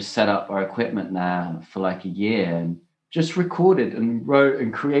 and just set up our equipment there for like a year and just recorded and wrote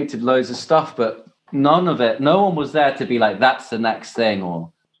and created loads of stuff, but no one was there to be like, that's the next thing,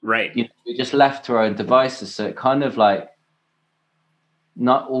 or right. You know, we just left to our own devices. So it kind of like,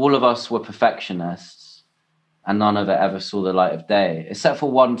 not all of us were perfectionists, and none of it ever saw the light of day, except for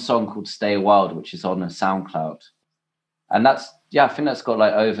one song called Stay Wild, which is on a SoundCloud. And I think that's got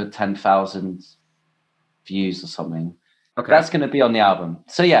like over 10,000 views or something. Okay. That's going to be on the album.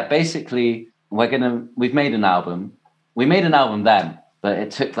 So yeah, basically we've made an album. We made an album then, but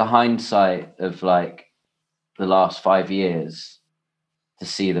it took the hindsight of like the last 5 years to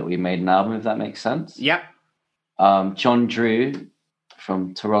see that we made an album, if that makes sense. Yep. John Drew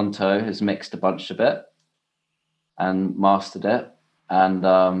from Toronto has mixed a bunch of it and mastered it.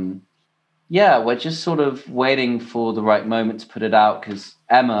 And we're just sort of waiting for the right moment to put it out, because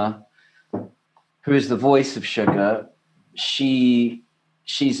Emma, who is the voice of Sugar, she's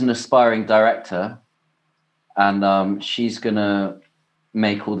an aspiring director, and she's gonna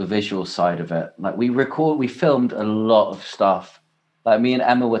make all the visual side of it. Like we filmed a lot of stuff. Like me and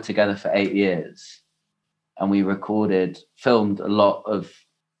Emma were together for 8 years, and we filmed a lot of,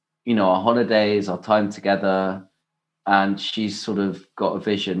 you know, our holidays, our time together, and she's sort of got a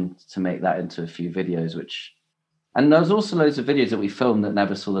vision to make that into a few videos, and there's also loads of videos that we filmed that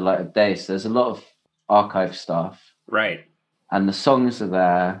never saw the light of day. So there's a lot of archive stuff. Right. And the songs are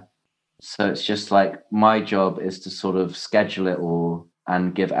there. So it's just like, my job is to sort of schedule it all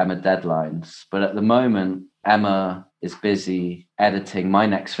and give Emma deadlines. But at the moment, Emma is busy editing my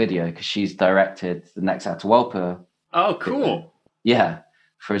next video, because she's directed the next Attawalpa. Oh, cool. Video. Yeah,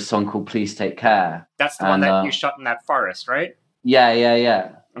 for a song called Please Take Care. That's the one that you shot in that forest, right? Yeah.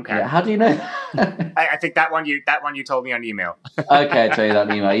 Okay. Yeah, how do you know? I think that one you told me on email. Okay, I tell you that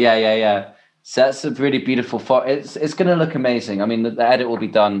in email. Yeah. So that's a really beautiful it's going to look amazing. I mean, the edit will be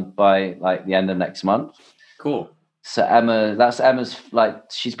done by like the end of next month. Cool. So Emma's like,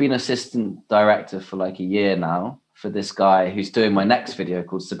 she's been assistant director for like a year now for this guy who's doing my next video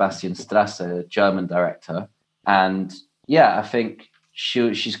called Sebastian Strasser, German director. And yeah, I think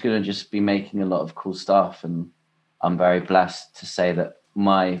she's going to just be making a lot of cool stuff. And I'm very blessed to say that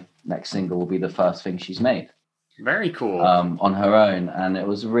my next single will be the first thing she's made. Very cool. On her own. And it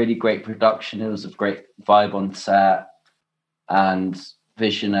was a really great production. It was a great vibe on set and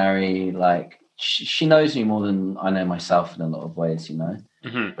visionary. Like, she knows me more than I know myself in a lot of ways, you know.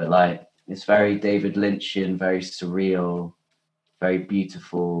 Mm-hmm. But like, it's very David Lynchian, very surreal, very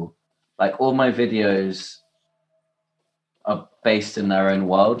beautiful. Like, all my videos are based in their own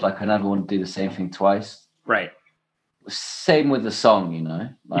world. Like, I never want to do the same thing twice. Right. Same with the song, you know.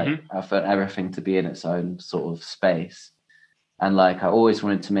 Like, I felt everything to be in its own sort of space. And like, I always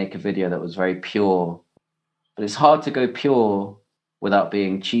wanted to make a video that was very pure. But it's hard to go pure without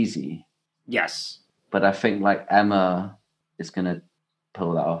being cheesy. Yes. But I think like Emma is going to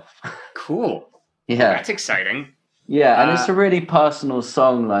pull that off. Cool. Yeah. That's exciting. Yeah, and it's a really personal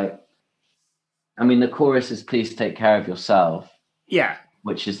song. Like, I mean, the chorus is "Please take care of yourself." Yeah.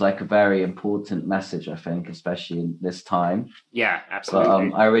 Which is like a very important message, I think, especially in this time. Yeah, absolutely.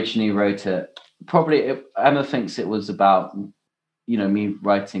 But I originally wrote it. Emma thinks it was about, you know, me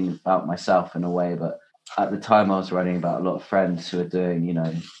writing about myself in a way. But at the time, I was writing about a lot of friends who were doing, you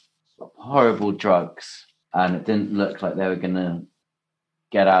know, horrible drugs, and it didn't look like they were going to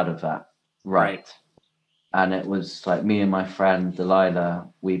get out of that. Right. And it was like me and my friend Delilah,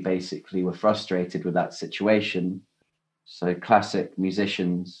 we basically were frustrated with that situation. So classic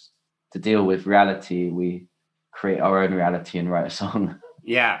musicians, to deal with reality, we create our own reality and write a song.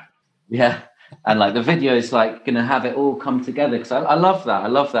 Yeah. Yeah. And like the video is like going to have it all come together, because I love that. I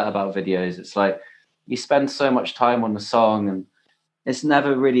love that about videos. It's like you spend so much time on the song and it's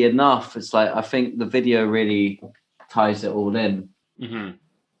never really enough. It's like, I think the video really ties it all in. Mm-hmm.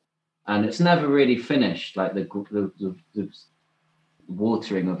 And it's never really finished, like the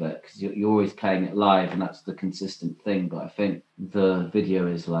watering of it, because you're always playing it live, and that's the consistent thing. But I think the video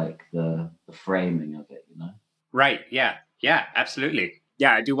is like the framing of it, you know? Right. Yeah, absolutely.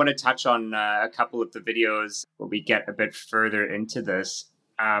 Yeah, I do want to touch on a couple of the videos when we get a bit further into this.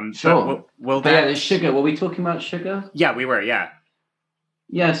 Sure. But will But yeah, that? there's Sugar. Were we talking about Sugar? Yeah, we were. Yeah,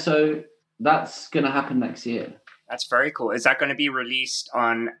 Yeah, so that's going to happen next year. that's very cool. Is that going to be released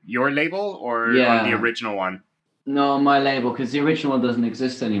on your label or on the Yeah. original one? No, on my label, because the original one doesn't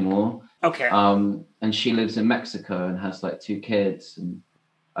exist anymore. Okay. And she lives in Mexico and has like 2 kids, and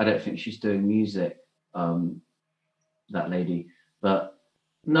I don't think she's doing music, that lady. But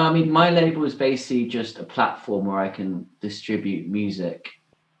no, I mean, my label is basically just a platform where I can distribute music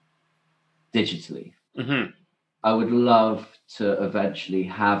digitally. Mm-hmm. I would love to eventually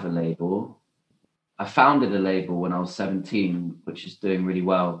have a label. I founded a label when I was 17, which is doing really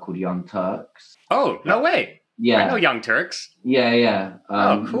well, called Young Turks. Oh, no way. Yeah. I know Young Turks. Yeah.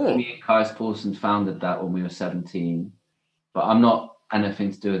 Oh, cool. Me and Kais Paulson founded that when we were 17, but I'm not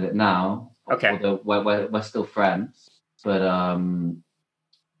anything to do with it now. Okay. Although we're still friends. But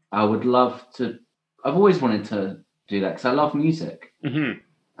I would love to. I've always wanted to do that because I love music, Mm-hmm.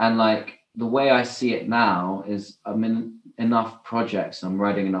 and like the way I see it now is I'm in enough projects, I'm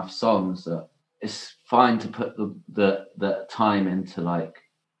writing enough songs that it's fine to put the time into like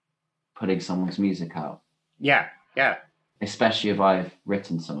putting someone's music out. Yeah. Especially if I've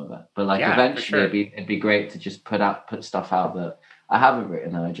written some of it. But like Yeah, eventually for sure. it'd be great to just put stuff out that I haven't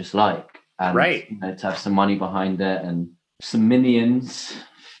written that I just like. And Right. you know, to have some money behind it and some minions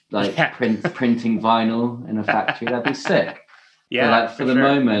like Yeah. printing vinyl in a factory. That'd be sick. Yeah. But like for the sure.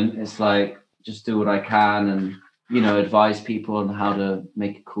 moment, it's like just do what I can and, you know, advise people on how to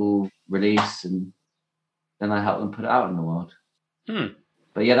make a cool release, and then I help them put it out in the world.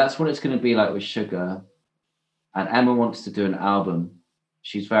 But yeah, that's what it's going to be like with Sugar. And Emma wants to do an album.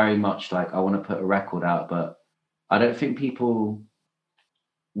 She's very much like, I want to put a record out, but I don't think people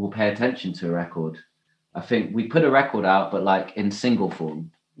will pay attention to a record. I think we put a record out, but like in single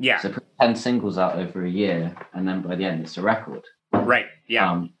form. Yeah. So put 10 singles out over a year, and then by the end, it's a record. Right.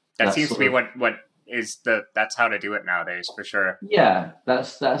 Yeah. That that's seems to sort be of- what is that's how to do it nowadays, for sure. Yeah,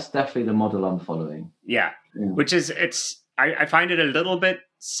 that's definitely the model I'm following. Yeah. Yeah. Which is, I find it a little bit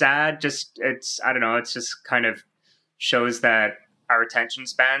sad. I don't know, it's just kind of shows that our attention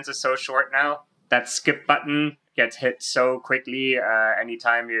spans are so short now. That skip button gets hit so quickly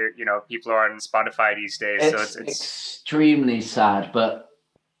anytime people are on Spotify these days. It's So it's extremely sad, but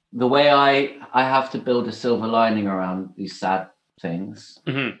the way I have to build a silver lining around these sad things,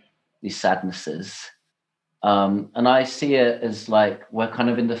 Mhm. these sadnesses, and I see it as like we're kind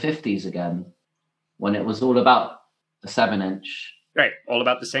of in the 50s again, when it was all about the 7-inch, right. All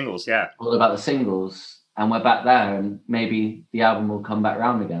about the singles. Yeah. all about the singles, and we're back there, and maybe the album will come back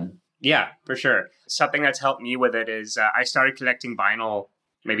round again. Yeah, for sure. Something that's helped me with it is I started collecting vinyl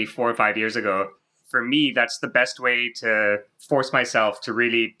maybe 4 or 5 years ago. For me, that's the best way to force myself to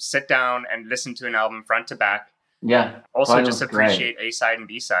really sit down and listen to an album front to back. Yeah. Also, Vinyl's just appreciate A side and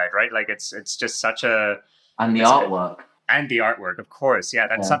B side, right? Like it's just such a And the it's- artwork. and the artwork, of course. Yeah,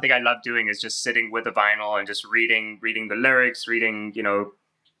 that's Yeah. something I love doing, is just sitting with a vinyl and just reading the lyrics, reading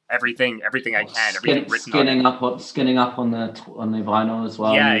everything I can, everything written on it. Skinning up on the vinyl as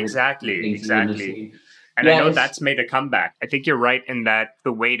well. Yeah, and exactly, things that you wanna exactly. see. And Yeah, I know it's- that's made a comeback. I think you're right in that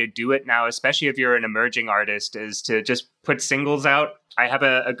the way to do it now, especially if you're an emerging artist, is to just put singles out. I have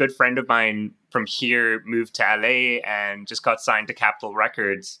a good friend of mine from here moved to LA and just got signed to Capitol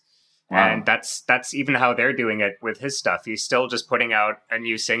Records. Wow. And that's even how they're doing it with his stuff. He's still just putting out a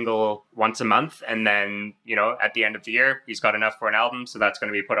new single once a month. And then, at the end of the year, he's got enough for an album. So that's going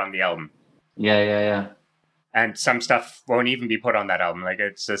to be put on the album. Yeah. And some stuff won't even be put on that album. Like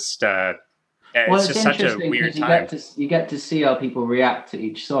it's just... Well, it's just such a interesting weird 'cause time. you get to see how people react to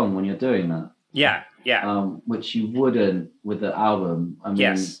each song when you're doing that. Yeah. Which you wouldn't with the album. I mean,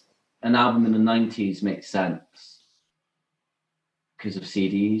 Yes. an album in the 90s makes sense because of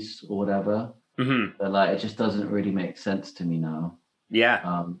CDs or whatever. Mm-hmm. But like, it just doesn't really make sense to me now.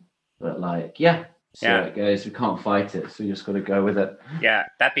 Yeah. But like, yeah, see Yeah. how it goes. We can't fight it, so you just got to go with it. Yeah.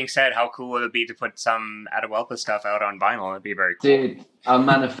 That being said, how cool would it be to put some Attawalpa stuff out on vinyl? It'd be very cool. Dude, I'm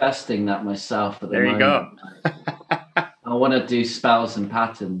manifesting that myself at the There you moment. go. I want to do Spells and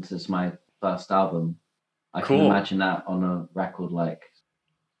Patterns as my first album. I Cool. can imagine that on a record, like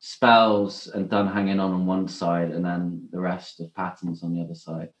Spells and Done Hanging On one side, and then the rest of Patterns on the other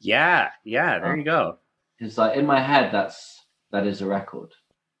side. Yeah. There you go. It's like in my head, that is a record.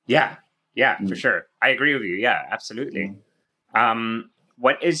 Yeah, for Mm. sure. I agree with you. Yeah, absolutely.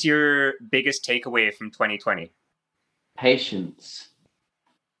 What is your biggest takeaway from 2020? Patience,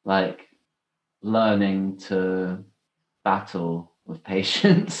 like learning to battle with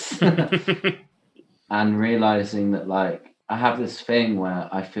patience. And realizing that, like, I have this thing where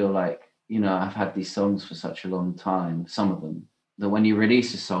I feel like, I've had these songs for such a long time, some of them, that when you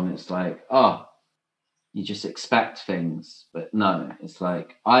release a song, it's like, oh, you just expect things. But no, it's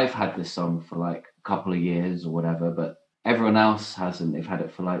like, I've had this song for like a couple of years or whatever, but everyone else hasn't. They've had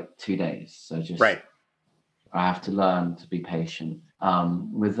it for like 2 days. So just, Right. I have to learn to be patient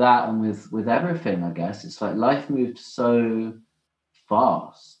with that, and with everything, I guess. It's like life moved so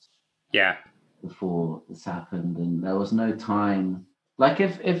fast Yeah. before this happened, and there was no time. Like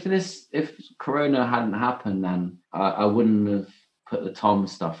if Corona hadn't happened, then I wouldn't have put the Tom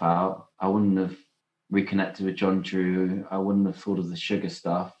stuff out. I wouldn't have reconnected with John Drew. I wouldn't have thought of the Sugar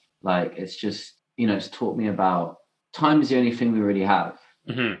stuff. Like, it's just, it's taught me about time is the only thing we really have.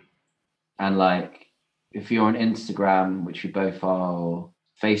 Mm-hmm. And like, if you're on Instagram, which we both are, or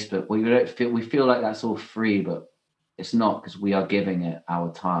Facebook, we feel like that's all free, but it's not, because we are giving it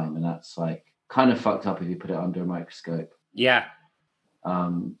our time, and that's like kind of fucked up if you put it under a microscope. Yeah.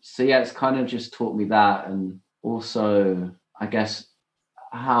 So yeah, it's kind of just taught me that, and also, I guess,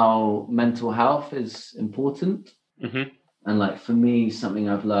 how mental health is important. Mm-hmm. And like, for me, something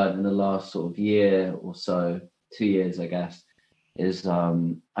I've learned in the last sort of year or so, 2 years, I guess, is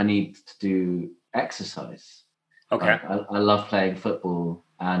I need to do exercise. Okay. I love playing football,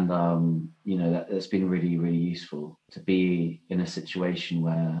 and that's been really, really useful to be in a situation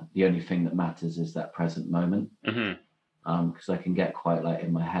where the only thing that matters is that present moment. Mm-hmm. Because I can get quite like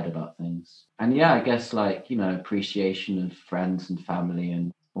in my head about things. And yeah, I guess like, appreciation of friends and family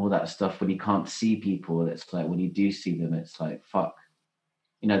and all that stuff. When you can't see people, it's like, when you do see them, it's like, fuck.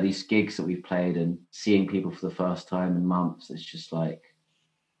 These gigs that we've played and seeing people for the first time in months, it's just like,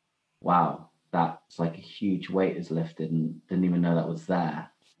 wow, that's like a huge weight is lifted, and didn't even know that was there.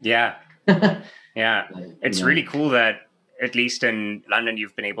 Yeah. Yeah. Like, It's really cool that at least in London,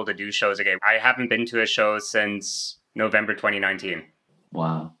 you've been able to do shows again. I haven't been to a show since November 2019.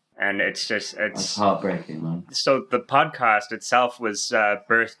 Wow. And That's heartbreaking, man. So the podcast itself was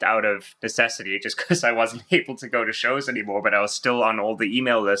birthed out of necessity, just because I wasn't able to go to shows anymore, but I was still on all the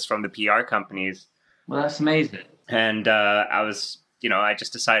email lists from the PR companies. Well, that's amazing. And I was, I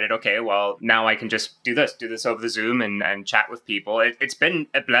just decided, okay, well, now I can just do this over the Zoom and chat with people. It's been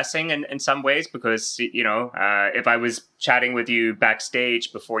a blessing in some ways, because, if I was chatting with you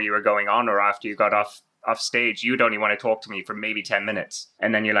backstage before you were going on, or after you got off stage, you'd only want to talk to me for maybe 10 minutes.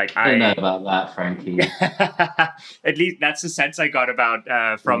 And then you're like, I don't know about that, Frankie. At least that's the sense I got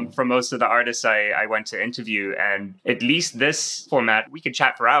about from most of the artists I went to interview. And at least this format, we could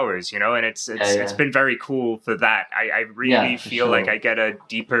chat for hours, and it's been very cool for that. I really feel like I get a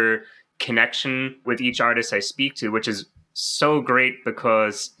deeper connection with each artist I speak to, which is so great,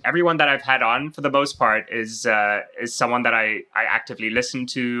 because everyone that I've had on, for the most part, is someone that I actively listened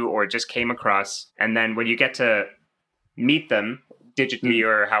to or just came across. And then when you get to meet them digitally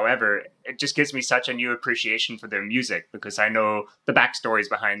or however, it just gives me such a new appreciation for their music, because I know the backstories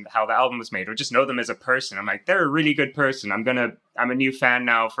behind how the album was made, or just know them as a person. I'm like, they're a really good person. I'm a new fan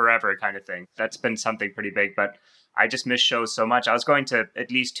now forever, kind of thing. That's been something pretty big, but I just miss shows so much. I was going to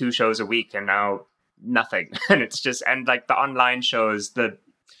at least 2 shows a week, and now nothing. And it's just, and like the online shows,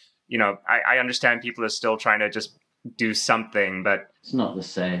 I understand people are still trying to just do something, but it's not the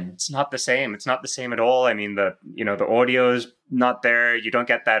same. It's not the same at all. I mean, the audio's not there. You don't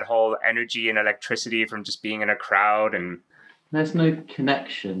get that whole energy and electricity from just being in a crowd, and there's no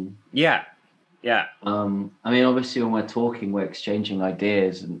connection. Yeah. I mean, obviously when we're talking, we're exchanging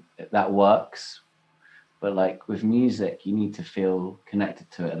ideas, and that works. But like with music, you need to feel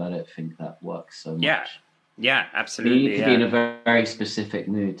connected to it, and I don't think that works so much. Yeah, absolutely. You need to be in a very, very specific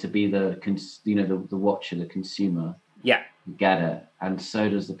mood to be the watcher, the consumer. Yeah, you get it, and so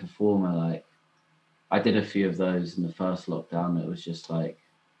does the performer. Like, I did a few of those in the first lockdown. It was just like,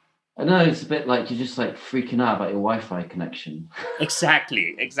 I know it's a bit like you're just like freaking out about your Wi-Fi connection.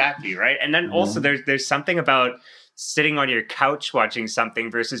 Exactly, right. And then also there's something about sitting on your couch watching something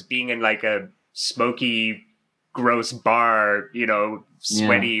versus being in like a smoky, gross bar,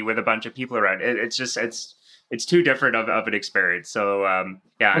 sweaty with a bunch of people around. It's just it's too different of an experience. So I'm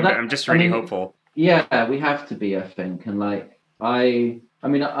just really hopeful. Yeah, we have to be, I think. And like I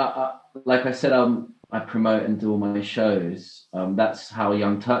like I said, I promote and do all my shows. That's how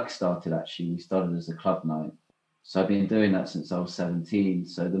Young Turk started. Actually, we started as a club night. So I've been doing that since I was 17.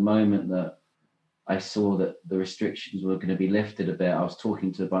 So the moment that I saw that the restrictions were going to be lifted a bit, I was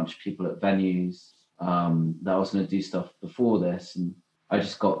talking to a bunch of people at venues that I was going to do stuff before this, and I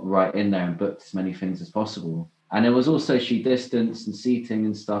just got right in there and booked as many things as possible. And it was all social distance and seating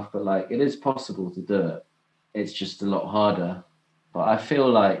and stuff, but like, it is possible to do it. It's just a lot harder. But I feel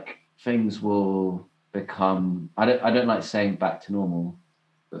like things will become, I don't like saying back to normal,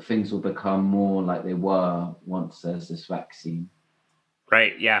 but things will become more like they were once there's this vaccine.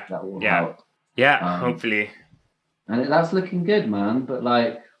 Right. Yeah. That will Yeah. help. Yeah. Hopefully. And that's looking good, man. But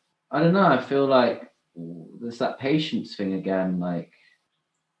like, I don't know. I feel like there's that patience thing again. Like,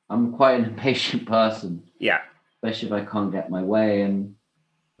 I'm quite an impatient person, Yeah. especially if I can't get my way. And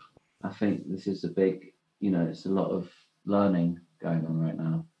I think this is a big, it's a lot of learning going on right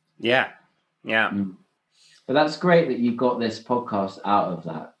now. Yeah. Yeah. But that's great that you got this podcast out of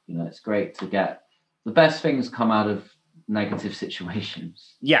that. It's great to get the best things come out of negative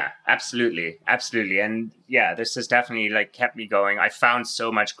situations. Yeah, absolutely. Absolutely. And yeah, this has definitely like kept me going. I found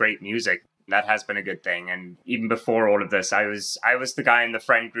so much great music. That has been a good thing. And even before all of this, I was the guy in the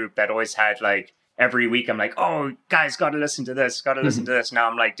friend group that always had like every week I'm like, oh, guys, got to listen to this. Now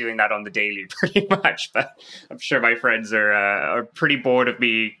I'm like doing that on the daily pretty much. But I'm sure my friends are pretty bored of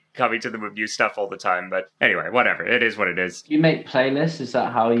me coming to them with new stuff all the time. But anyway, whatever. It is what it is. You make playlists? Is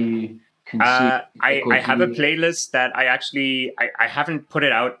that how you consume? I have a playlist that I haven't put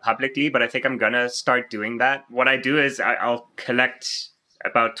it out publicly, but I think I'm going to start doing that. What I do is I'll collect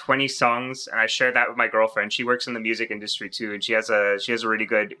about 20 songs and I share that with my girlfriend. She works in the music industry too, and she has a really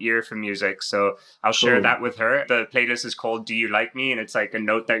good ear for music, so I'll share that with her. The playlist is called Do You Like Me, and it's like a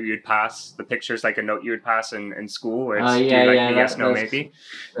note that you would pass. The picture is like a note you would pass in school where it's Do you like me, yes, no, maybe.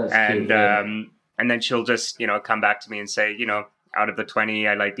 And cute, and then she'll just come back to me and say, out of the 20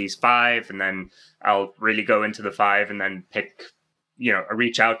 I like these 5, and then I'll really go into the 5 and then pick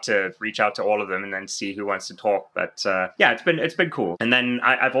reach out to all of them and then see who wants to talk. But yeah, it's been cool. And then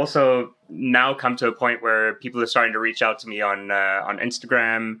I've also now come to a point where people are starting to reach out to me on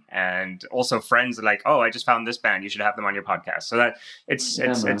Instagram, and also friends are like, oh, I just found this band, you should have them on your podcast. So that it's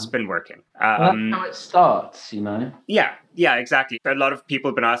been working. Well, that's how it starts, Yeah, exactly. A lot of people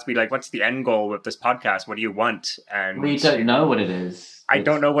have been asking me like, what's the end goal with this podcast? What do you want? And you don't know what it is. I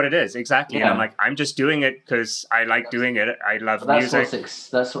don't know what it is exactly. Yeah. And I'm like, I'm just doing it because I like doing it. I love music.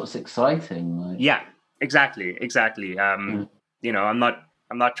 That's what's exciting. Like. Yeah, exactly. I'm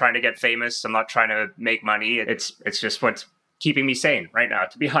not trying to get famous. I'm not trying to make money. It's just what's keeping me sane right now,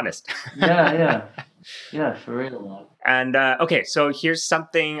 to be honest. Yeah, for real. And okay, so here's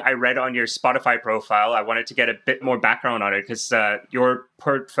something I read on your Spotify profile. I wanted to get a bit more background on it because your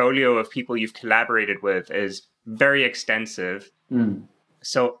portfolio of people you've collaborated with is very extensive.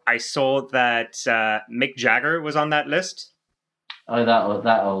 So I saw that Mick Jagger was on that list. Oh,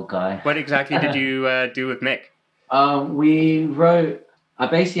 that old guy. What exactly did you do with Mick? I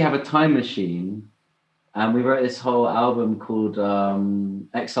basically have a time machine, and we wrote this whole album called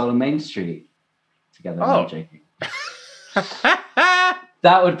Exile on Main Street together. Oh. I'm joking.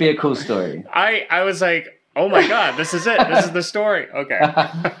 That would be a cool story. I was like, oh my God, this is it. This is the story. Okay.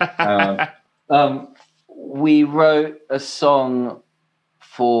 We co-wrote a song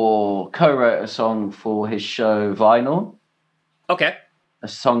for his show Vinyl. Okay. A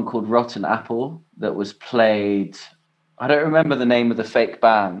song called Rotten Apple that was played. I don't remember the name of the fake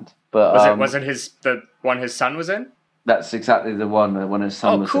band, but was it the one his son was in? That's exactly the one that his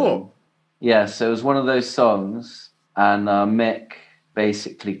son was in. Oh, cool. Yeah, so it was one of those songs, and Mick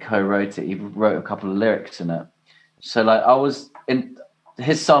basically co-wrote it. He wrote a couple of lyrics in it. So like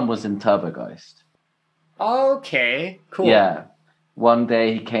his son was in Turbogeist. Okay, cool. Yeah. One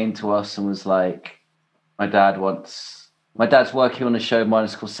day he came to us and was like, my dad's working on a show,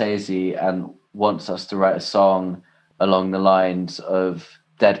 Martin Scorsese, and wants us to write a song along the lines of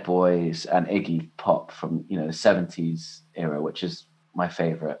Dead Boys and Iggy Pop from, the 70s era, which is my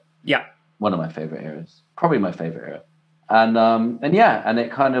favorite. Yeah. One of my favorite eras. Probably my favorite era. And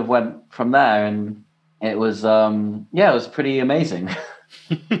it kind of went from there, and it was, it was pretty amazing.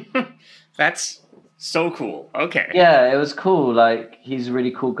 That's so cool. Okay. Yeah, it was cool. Like, he's a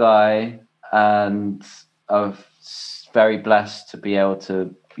really cool guy, and I'm very blessed to be able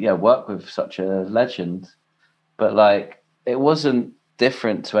to work with such a legend. But like, it wasn't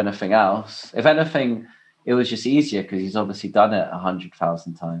different to anything else. If anything, it was just easier because he's obviously done it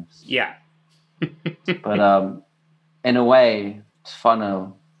 100,000 times. Yeah. But in a way, it's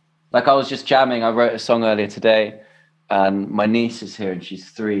fun. Like, I was just jamming. I wrote a song earlier today, and my niece is here, and she's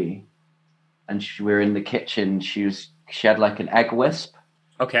 3. And we were in the kitchen. She had like an egg wisp.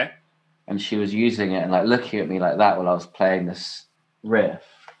 Okay. And she was using it and like looking at me like that while I was playing this riff.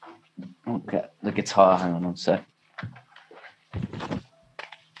 I'll get the guitar. Hang on one sec.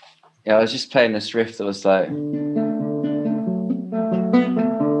 Yeah, I was just playing this riff that was like.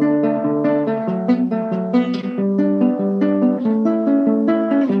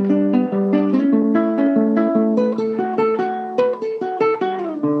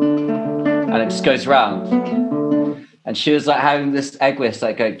 And it just goes round. And she was like having this egg whisk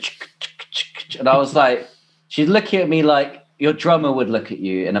like go, and I was like, she's looking at me like, your drummer would look at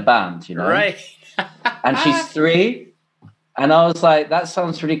you in a band, you know? Right. And she's 3. And I was like, that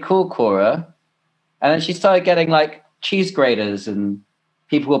sounds really cool, Cora. And then she started getting like cheese graters and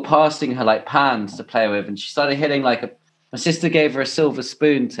people were passing her like pans to play with. And she started hitting like my sister gave her a silver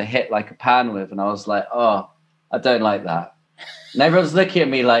spoon to hit like a pan with. And I was like, oh, I don't like that. And everyone's looking at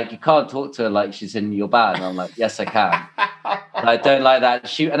me like, you can't talk to her like she's in your band. And I'm like, yes, I can. But I don't like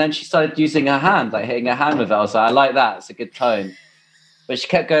that. And then she started using her hand, like hitting her hand with it. I was like, I like that. It's a good tone. But she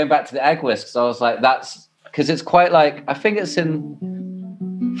kept going back to the egg whisk. So I was like, that's because it's quite like, I think it's in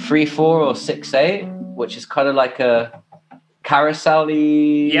 3/4 or 6/8, which is kind of like a carousel-y.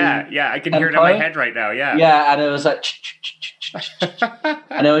 Yeah, I can hear it in my head right now. Yeah, and it was like,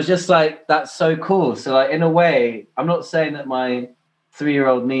 and it was just like, that's so cool. So like, in a way, I'm not saying that my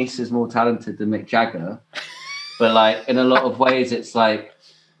 3-year-old niece is more talented than Mick Jagger, but like in a lot of ways, it's like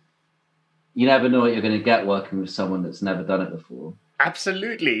you never know what you're going to get working with someone that's never done it before.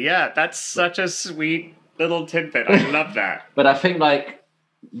 Absolutely, yeah. That's such a sweet little tidbit. I love that. But I think like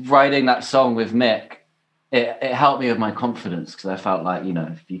writing that song with Mick, it helped me with my confidence because I felt like, you know,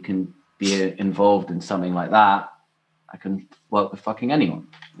 if you can be involved in something like that, I can work with fucking anyone.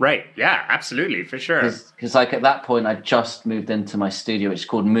 Right. Yeah, absolutely. For sure. Because like at that point, I just moved into my studio, which is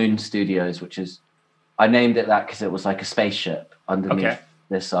called Moon Studios, which is, I named it that because it was like a spaceship underneath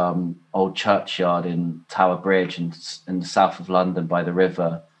this old churchyard in Tower Bridge in the south of London by the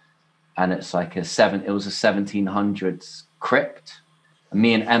river. And it's like it was a 1700s crypt. And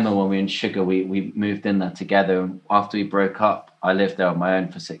me and Emma, when we were in Sugar, we moved in there together. And after we broke up, I lived there on my own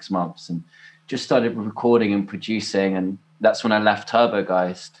for 6 months and just started recording and producing. And that's when I left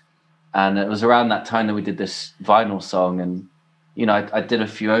Turbogeist. And it was around that time that we did this vinyl song. And, you know, I did a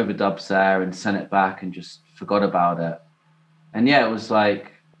few overdubs there and sent it back and just forgot about it. And yeah, it was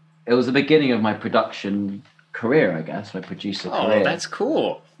the beginning of my production career, I guess, my producer career. Oh, that's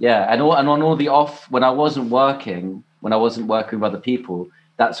cool. Yeah, and on all the when I wasn't working with other people,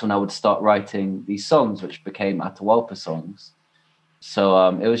 that's when I would start writing these songs, which became Attawalpa songs.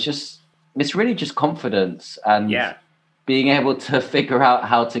 So it's really just confidence and being able to figure out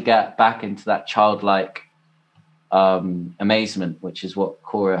how to get back into that childlike amazement, which is what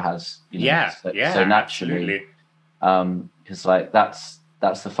Cora has. You know, so naturally. Because like that's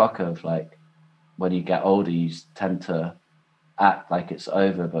the fuck of like when you get older, you tend to act like it's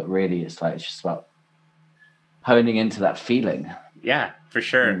over, but really it's just about honing into that feeling. Yeah, for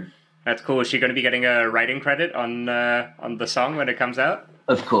sure. That's cool. Is she going to be getting a writing credit on the song when it comes out?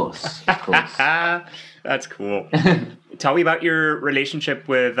 Of course. That's cool. Tell me about your relationship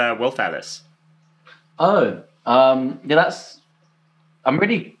with Wolf Alice. I'm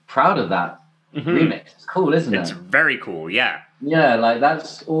really proud of that remix. It's cool, isn't it? It's very cool, yeah. Yeah, like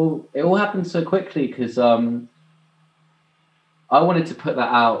it all happened so quickly because I wanted to put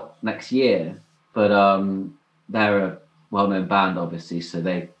that out next year, but they're a well-known band, obviously, so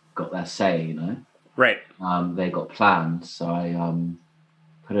they got their say, you know? Right. They got plans, so I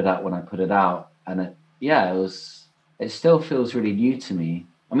put it out when I put it out, and it still feels really new to me.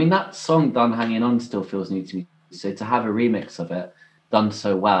 I mean, that song, Done Hanging On, still feels new to me, so to have a remix of it done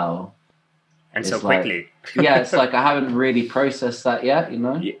so well, and so quickly. It's like I haven't really processed that yet, you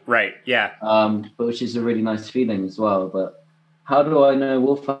know? Right, yeah. But which is a really nice feeling as well. But how do I know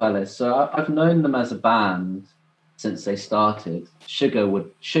Wolf Alice? So I've known them as a band since they started.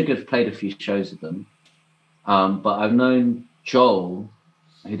 Sugar've played a few shows with them. But I've known Joel,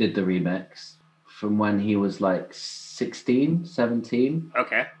 who did the remix, from when he was like 16, 17.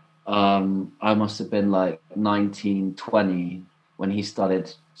 Okay. I must have been like 19, 20 when he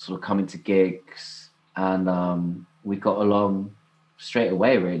started sort of coming to gigs, and we got along straight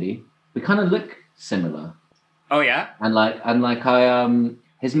away. Really, we kind of look similar. Oh yeah, and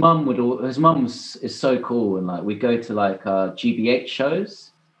his mum is so cool, and like we go to like GBH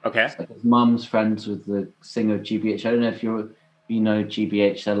shows. Okay, like his mum's friends with the singer of GBH. I don't know if you know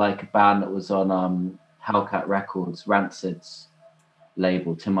GBH. They're like a band that was on Hellcat Records, Rancid's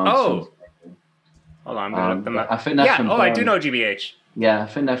label, Tim Armstrong's label. Hold on, I'm gonna look them up. I think they're from Birmingham. I do know GBH. Yeah, I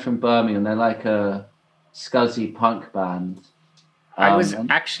think they're from Birmingham. They're like a scuzzy punk band. I was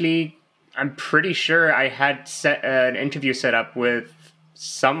actually, I'm pretty sure I had set an interview set up with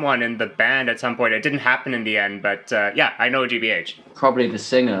someone in the band at some point. It didn't happen in the end, but I know GBH. Probably the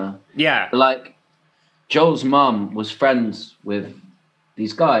singer. Yeah. Like, Joel's mum was friends with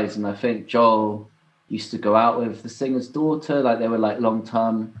these guys, and I think Joel used to go out with the singer's daughter. Like, they were like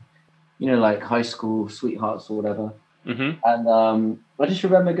long-term, like high school sweethearts or whatever. Mm-hmm. And I just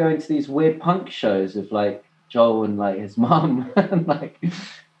remember going to these weird punk shows with like Joel and like his mum, and like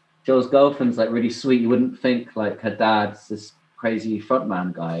Joel's girlfriend's like really sweet. You wouldn't think like her dad's this crazy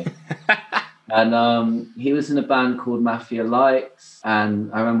frontman guy. And he was in a band called Mafia Lights.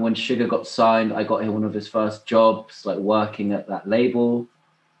 And I remember when Sugar got signed, I got him one of his first jobs, like working at that label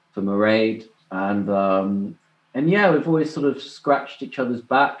for Maraid. And yeah, we've always sort of scratched each other's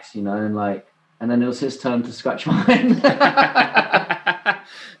backs, you know, and then it was his turn to scratch mine.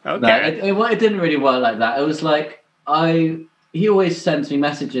 Okay. No, it didn't really work like that. It was like he always sends me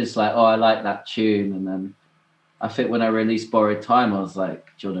messages like, "Oh, I like that tune," and then I think when I released Borrowed Time, I was like,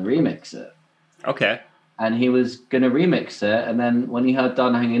 "Do you want to remix it?" Okay. And he was gonna remix it, and then when he heard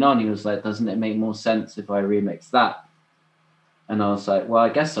Done Hanging On, he was like, "Doesn't it make more sense if I remix that?" And I was like, "Well, I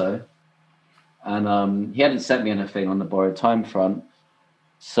guess so." And he hadn't sent me anything on the Borrowed Time front,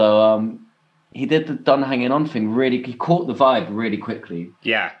 so he did the Done Hanging On thing really. He caught the vibe really quickly.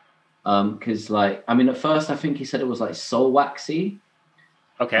 Yeah. Because like, I mean, at first I think he said it was like soul waxy.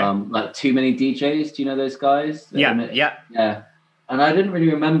 Okay. Like Too Many DJs. Do you know those guys? Yeah. And I didn't really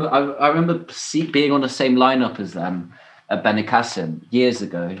remember. I remember being on the same lineup as them at Benicassim years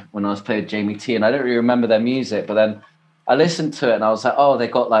ago when I was playing with Jamie T, and I don't really remember their music. But then I listened to it and I was like, oh, they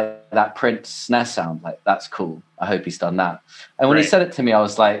got like that Prince snare sound. Like, that's cool. I hope he's done that. And when he said it to me, I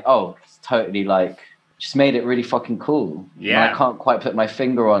was like, oh, it's totally like, just made it really fucking cool. Yeah. And I can't quite put my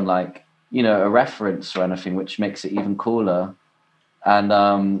finger on like, you know, a reference or anything, which makes it even cooler.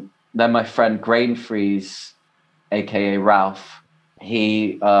 And then my friend Grain Freeze, aka Ralph,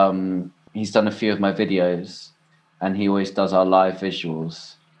 he's done a few of my videos, and he always does our live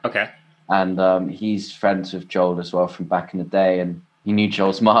visuals. Okay. And he's friends with Joel as well from back in the day, and he knew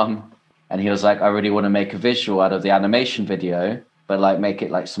Joel's mum, and he was like, I really want to make a visual out of the animation video, but like make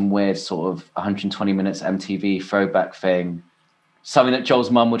it like some weird sort of 120 minutes MTV throwback thing, something that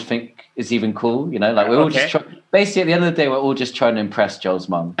Joel's mum would think is even cool, you know, like we're all just basically at the end of the day, we're all just trying to impress Joel's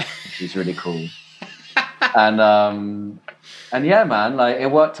mum. She's really cool. And yeah, man, like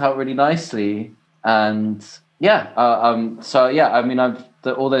it worked out really nicely. And yeah, so yeah, I mean,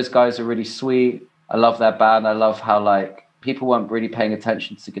 all those guys are really sweet. I love their band. I love how like people weren't really paying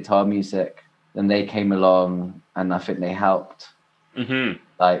attention to guitar music, then they came along, and I think they helped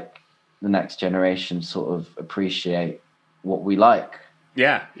like the next generation sort of appreciate what we like.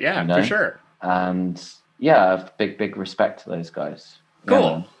 Yeah, you know? For sure. And yeah, I have big respect to those guys.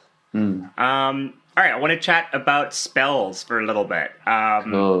 Cool. Yeah. All right, I want to chat about spells for a little bit.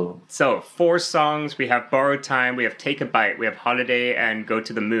 Cool. So 4 songs. We have Borrowed Time, we have Take a Bite, we have Holiday, and Go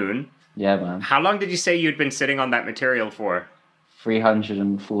to the Moon. Yeah, man. How long did you say you'd been sitting on that material for?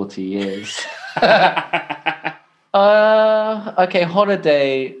 340 years. Okay,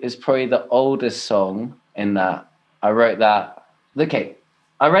 Holiday is probably the oldest song in that. I wrote that. Okay,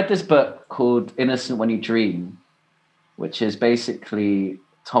 I read this book called Innocent When You Dream, which is basically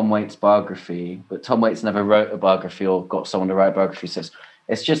Tom Waits' biography, but Tom Waits never wrote a biography or got someone to write a biography. So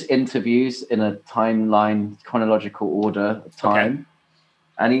it's just interviews in a timeline, chronological order of time. Okay.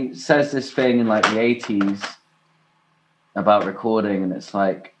 And he says this thing in like the 80s about recording, and it's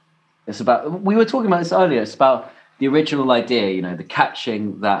about, we were talking about this earlier, it's about the original idea, you know, the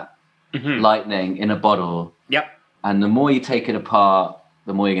catching that lightning in a bottle. Yep. And the more you take it apart,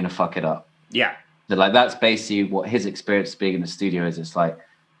 the more you're going to fuck it up. Yeah. So like that's basically what his experience being in the studio is. It's like,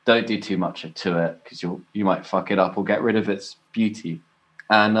 don't do too much to it because you might fuck it up or get rid of its beauty.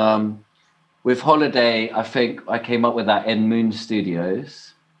 And with Holiday, I think I came up with that in Moon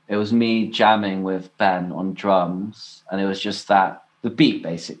Studios. It was me jamming with Ben on drums, and it was just that the beat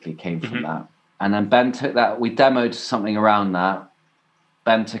basically came from that. And then Ben took that, we demoed something around that.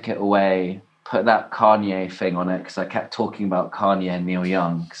 Ben took it away, put that Kanye thing on it because I kept talking about Kanye and Neil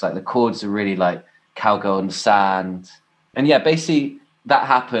Young because like the chords are really like Cowgirl in the Sand. And yeah, basically that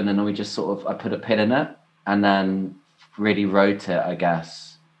happened, and then we just sort of, I put a pin in it and then really wrote it, I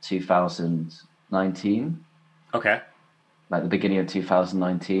guess, 2019. Okay. Like the beginning of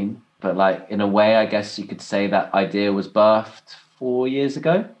 2019. But like in a way, I guess you could say that idea was birthed 4 years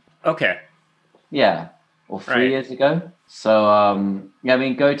ago. Okay. Yeah. Or 3 years ago. So, yeah, I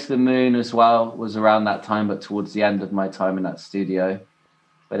mean, Go to the Moon as well was around that time, but towards the end of my time in that studio.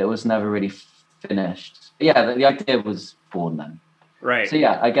 But it was never really finished. But yeah, the idea was born then. Right. So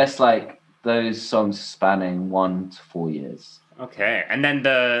yeah, I guess like those songs spanning 1 to 4 years. Okay. And then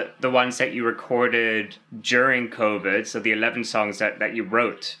the ones that you recorded during COVID, so the 11 songs that you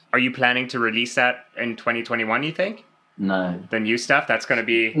wrote, are you planning to release that in 2021, you think? No. The new stuff? That's going to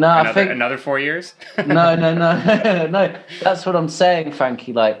be another 4 years? No. No, that's what I'm saying,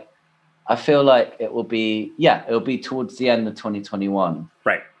 Frankie. Like, I feel like it'll be towards the end of 2021.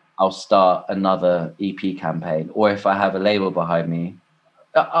 Right. I'll start another EP campaign. Or if I have a label behind me,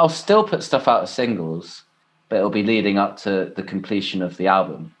 I'll still put stuff out as singles, but it'll be leading up to the completion of the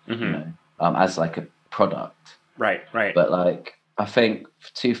album, as like a product. Right. But like, I think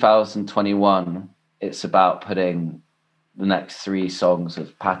for 2021, it's about putting the next 3 songs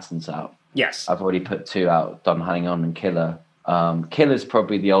of Patterns out. Yes. I've already put 2 out, Done Hanging On and Killer. Killer's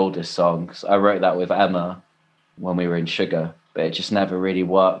probably the oldest song, 'cause I wrote that with Emma when we were in Sugar, but it just never really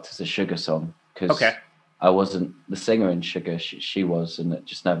worked as a Sugar song, because I wasn't the singer in Sugar, she was, and it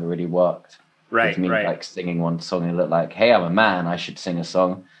just never really worked. Right, me, like singing one song, it looked like, hey, I'm a man, I should sing a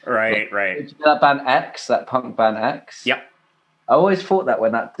song. Right. Do you know that band X, that punk band X? Yep. I always thought that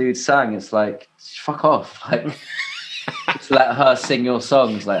when that dude sang, it's like, fuck off. Like, just let her sing your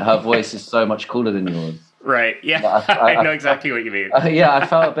songs. Like, her voice is so much cooler than yours. Right. Yeah. I know exactly what you mean. Yeah, I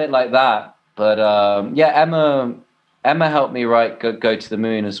felt a bit like that. But Emma helped me write Go to the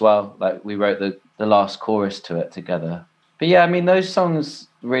Moon as well. Like, we wrote the last chorus to it together. But yeah, I mean, those songs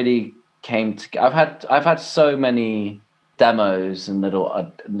really came together. I've had so many demos and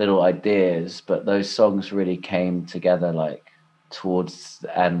little ideas, but those songs really came together like towards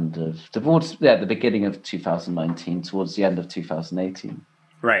the beginning of 2019, towards the end of 2018.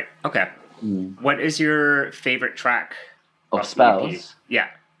 Right. Okay. What is your favorite track of Spells? Yeah.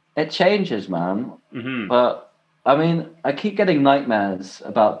 It changes, man. But I mean, I keep getting nightmares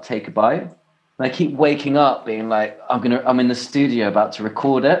about Take a Bite. And I keep waking up being like, I'm in the studio about to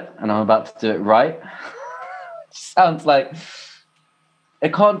record it, and I'm about to do it right. Sounds like I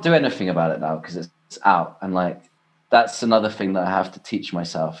can't do anything about it now because it's out, and like that's another thing that I have to teach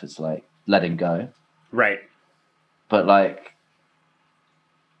myself is like letting go. Right. But like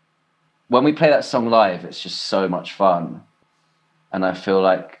when we play that song live, it's just so much fun, and I feel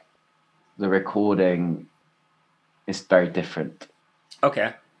like the recording is very different.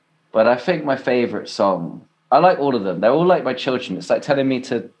 Okay. But I think my favorite song, I like all of them. They're all like my children. It's like telling me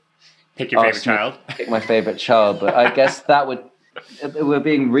to pick your favorite child. Pick my favorite child. But I guess that would, if we're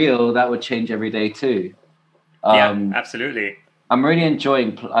being real, that would change every day too. Yeah, absolutely. I've really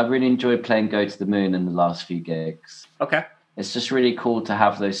enjoyed playing Go to the Moon in the last few gigs. Okay. It's just really cool to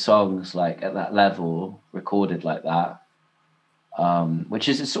have those songs like at that level recorded like that. Which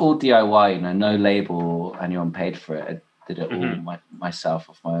is, it's all DIY, you know, no label, anyone paid for it. I did it all myself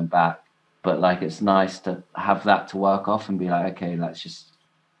off my own back. But like, it's nice to have that to work off and be like, okay, let's just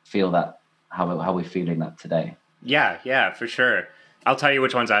feel that, how we're feeling that today. Yeah, for sure. I'll tell you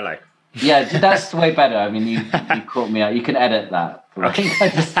which ones I like. Yeah, that's way better. I mean, you caught me out. You can edit that. Okay.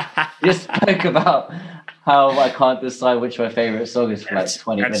 I just spoke about how I can't decide which my favorite song is for like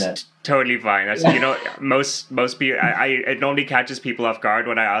 20 minutes. Totally fine. That's, you know, most people, it normally catches people off guard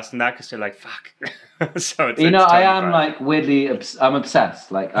when I ask them that because they're like, fuck. So it's, you know, totally I am fine. like weirdly, I'm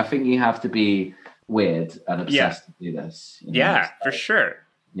obsessed. Like, I think you have to be weird and obsessed to do this. You know? Yeah, for sure.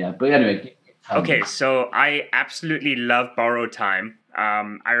 Yeah, but anyway. Okay, so I absolutely love Borrowed Time.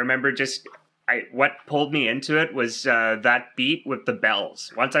 I remember what pulled me into it was that beat with the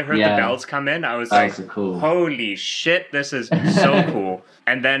bells. Once I heard the bells come in, I was like, cool. Holy shit, this is so cool.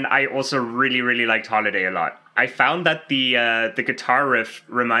 And then I also really, really liked Holiday a lot. I found that the guitar riff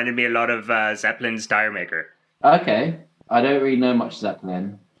reminded me a lot of Zeppelin's Dire Maker. Okay. I don't really know much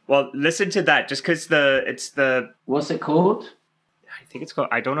Zeppelin. Well, listen to that, just because it's the... What's it called? I think it's called...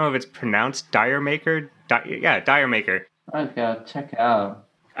 I don't know if it's pronounced Dire Maker. Dire Maker. Okay, I'll check it out.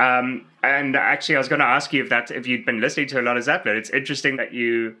 And actually, I was going to ask you if you'd been listening to a lot of Zeppelin. It's interesting that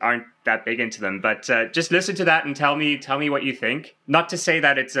you aren't that big into them, but just listen to that and tell me what you think. Not to say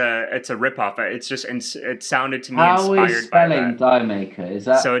that it's a ripoff. It's just it sounded to me inspired by that. How is spelling Die Maker? Is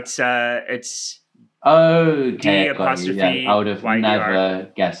that so? It's okay. D''. Yeah, I would have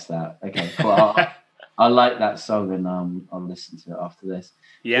never guessed that. Okay, well, I like that song, and I'll listen to it after this.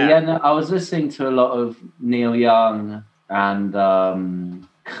 Yeah. No, I was listening to a lot of Neil Young and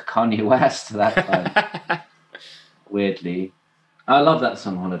Kanye West that time. Weirdly, I love that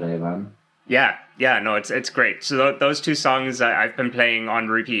song "Holiday," man. Yeah, no, it's great. So those two songs I've been playing on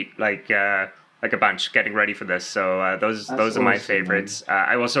repeat like a bunch, getting ready for this. So those are my favorites.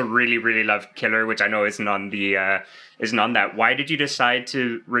 I also really, really love Killer, which I know isn't on that. Why did you decide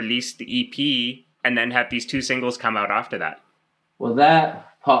to release the EP and then have these two singles come out after that? Well, they're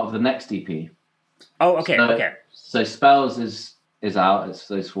part of the next EP. Oh, okay. So Spells is out. It's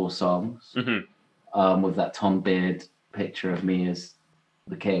those 4 songs with that Tom Beard picture of me as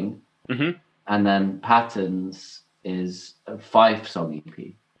the king. Mm-hmm. And then Patterns is a 5-song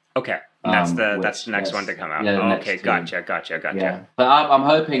EP. Okay, and that's the next one to come out. Yeah, okay, gotcha. Yeah, but I'm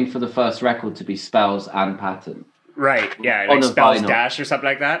hoping for the first record to be Spells and Pattern. Right. Yeah, like Spells vinyl. Dash or something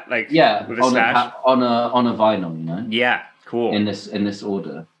like that. Like yeah, with a slash on a vinyl, you know. Yeah. Cool. in this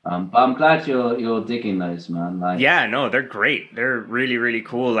order. But I'm glad you're digging those, man. Like, Yeah, no, they're great. They're really, really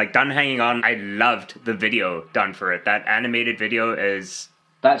cool. Like Done Hanging On, I loved the video done for it. That animated video is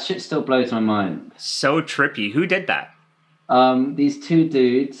that shit still blows my mind. so trippy. Who did that? These two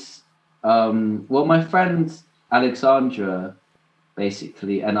dudes. Well, my friend Alexandra,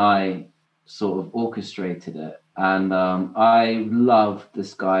 basically, and I sort of orchestrated it. And I love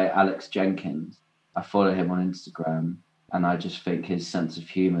this guy, Alex Jenkins. I follow him on Instagram, and I just think his sense of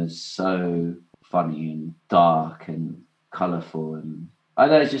humor is so funny and dark and colorful. And I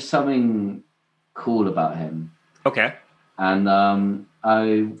know there's just something cool about him. Okay. And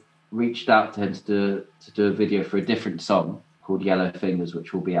I reached out to him to do a video for a different song called Yellow Fingers,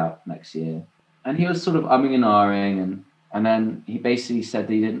 which will be out next year. And he was sort of umming and ahhing, and then he basically said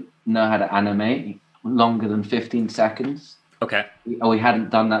that he didn't know how to animate longer than 15 seconds. Okay. Or he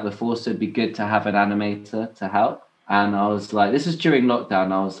hadn't done that before, so it'd be good to have an animator to help. And I was like, this is during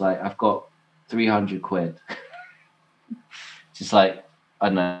lockdown. I was like, I've got 300 quid. Just like, I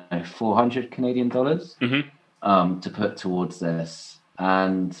don't know, 400 Canadian dollars to put towards this.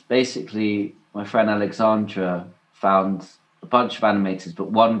 And basically, my friend Alexandra found a bunch of animators,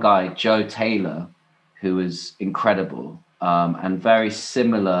 but one guy, Joe Taylor, who was incredible and very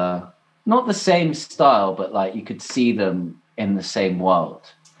similar, not the same style, but like you could see them in the same world.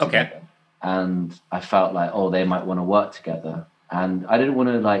 Okay. Together. And I felt like, oh, they might want to work together. And I didn't want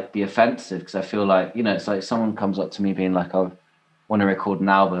to like be offensive because I feel like, you know, it's like someone comes up to me being like, I want to record an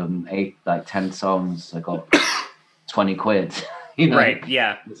album, 10 songs. I got 20 quid. You know? Right.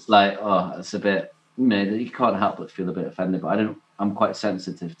 Yeah. It's like, oh, it's a bit, you know, you can't help but feel a bit offended. But I'm quite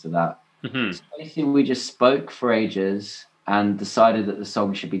sensitive to that. Mm-hmm. So basically, we just spoke for ages and decided that the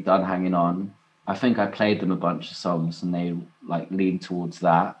song should be Done Hanging On. I think I played them a bunch of songs and they like leaned towards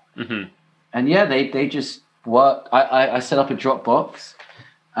that. Mm-hmm. And yeah, they just worked. I set up a Dropbox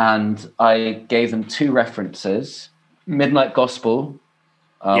and I gave them 2 references. Midnight Gospel,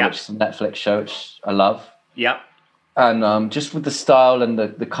 which is a Netflix show, which I love. Yep. And just with the style and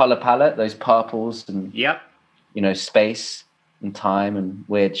the color palette, those purples and, you know, space and time and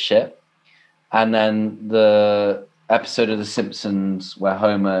weird shit. And then the episode of The Simpsons where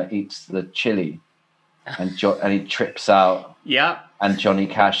Homer eats the chili and he trips out. Yeah. And Johnny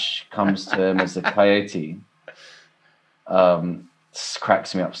Cash comes to him as a coyote. This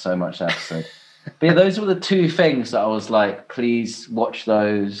cracks me up so much, that episode. But yeah, those were the 2 things that I was like, please watch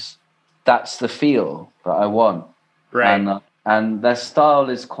those. That's the feel that I want. Right. And their style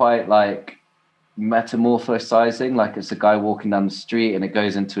is quite like metamorphosizing, like it's a guy walking down the street and it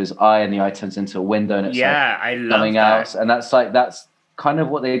goes into his eye and the eye turns into a window and it's I love coming that. out. And that's kind of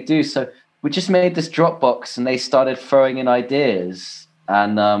what they do. So we just made this Dropbox and they started throwing in ideas.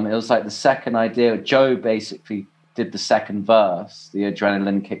 And it was like the second idea. Joe basically did the second verse. The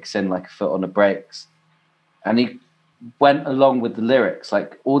adrenaline kicks in like a foot on the brakes. And he went along with the lyrics.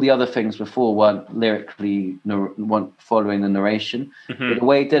 Like all the other things before weren't following the narration. Mm-hmm. But the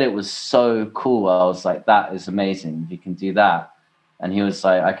way he did it was so cool. I was like, that is amazing. You can do that. And he was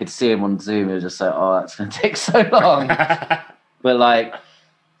like, I could see him on Zoom. He was just like, oh, that's going to take so long. But like,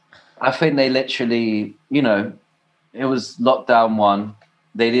 I think they literally, you know, it was lockdown 1.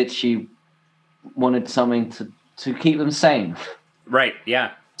 They literally wanted something to keep them sane. Right,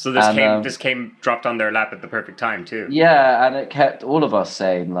 yeah. So this came dropped on their lap at the perfect time too. Yeah, and it kept all of us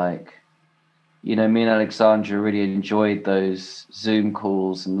sane. Like, you know, me and Alexandra really enjoyed those Zoom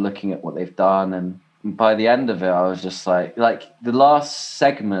calls and looking at what they've done. And by the end of it, I was just like the last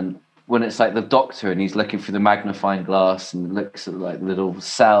segment when it's like the doctor and he's looking through the magnifying glass and looks at like little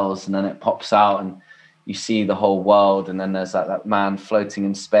cells and then it pops out and you see the whole world. And then there's that man floating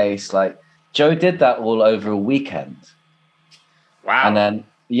in space. Like Joe did that all over a weekend. Wow. And then,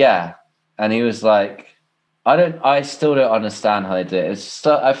 yeah. And he was like, I still don't understand how they did it. It's just,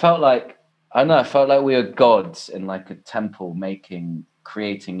 I felt like we were gods in like a temple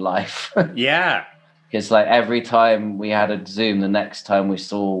creating life. Yeah. Because like every time we had a Zoom, the next time we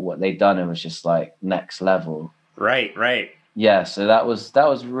saw what they'd done, it was just like next level. Right. Yeah, so that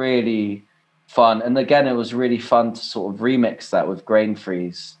was really fun. And again, it was really fun to sort of remix that with Grain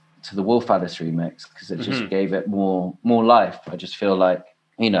Freeze to the Wolf Alice remix because it just gave it more life. I just feel like,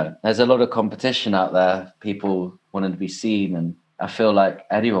 you know, there's a lot of competition out there, people wanting to be seen, and I feel like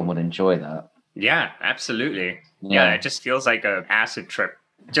anyone would enjoy that. Yeah, absolutely. Yeah, it just feels like an acid trip.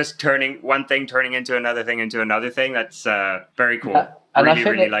 Just turning one thing into another thing. That's very cool. And I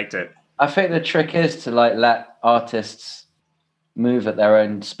really liked it. I think the trick is to like let artists move at their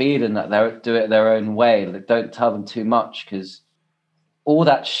own speed and that they do it their own way. Like, don't tell them too much because all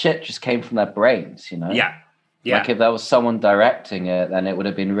that shit just came from their brains, you know? Yeah. Yeah. Like if there was someone directing it, then it would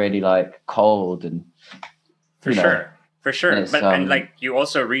have been really like cold and For sure. For sure. It's, But and like you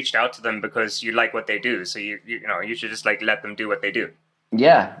also reached out to them because you like what they do. So you know, you should just like let them do what they do.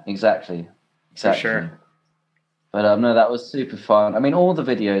 yeah, exactly. For sure. But no, that was super fun. I mean, all the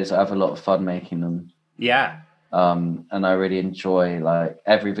videos I have a lot of fun making them. Yeah. And I really enjoy like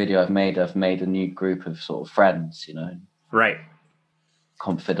every video I've made a new group of sort of friends, you know. Right.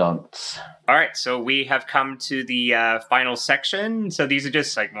 Confidants. All right, so we have come to the final section. So these are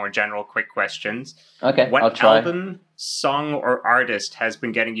just like more general, quick questions. Okay, what I'll try. album, song, or artist has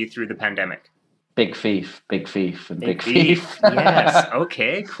been getting you through the pandemic? Big Thief, and Big Thief. Yes.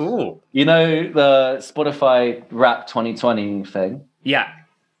 Okay. Cool. You know the Spotify Rap 2020 thing? Yeah.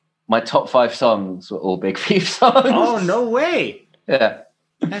 My top 5 songs were all Big Thief songs. Oh no way! Yeah,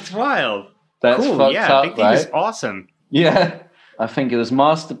 That's wild. that's cool. fucked Yeah, up, Big Thief right? is awesome. Yeah, I think it was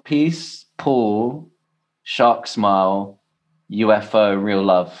Masterpiece, Paul, Shark Smile, UFO, Real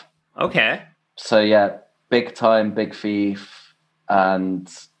Love. Okay. So yeah, big time, Big Thief, and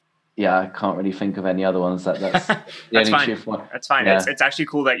yeah, I can't really think of any other ones. That's the That's only fine. truth one. That's fine. Yeah. It's actually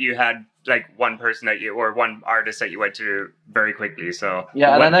cool that you had like one person that you or one artist that you went to very quickly. So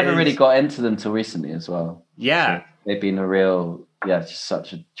Yeah, and I what never is- really got into them till recently as well. Yeah. So they've been a real, just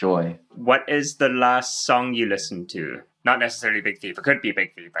such a joy. What is the last song you listened to? Not necessarily Big Thief. It could be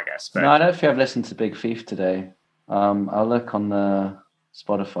Big Thief, I guess. But No, I don't think I've listened to Big Thief today. I'll look on the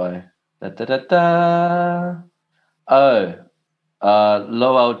Spotify. Da, da, da, da. Oh,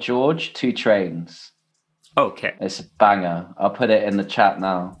 Lowell George, 2 Trains. okay. It's a banger. I'll put it in the chat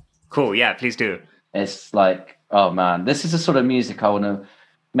now. Cool. Yeah, please do. It's like, oh man, this is the sort of music I want to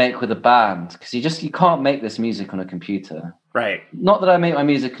make with a band, because you can't make this music on a computer. Right. Not that I make my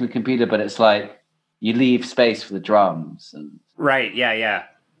music on a computer, but it's like you leave space for the drums, and Right. Yeah. Yeah.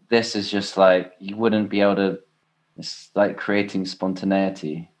 this is just like you wouldn't be able to. It's like creating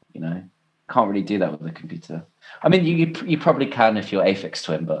spontaneity, you know. Can't really do that with a computer. I mean, you probably can if you're Aphex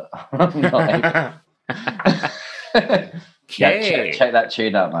Twin, but I'm not Aphex. Okay. Check that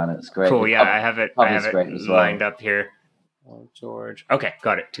tune out, man. It's great. Cool. The Yeah, cover- I have it. cover's I have it great as well. lined up here. Oh, George. Okay,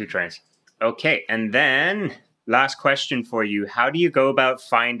 got it. 2 Trains. Okay, and then last question for you: how do you go about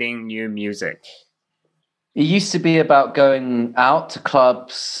finding new music? It used to be about going out to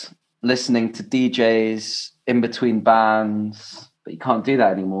clubs, listening to DJs in between bands, but you can't do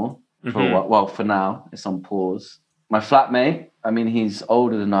that anymore. For a while. Well, for now, it's on pause. My flatmate, I mean, he's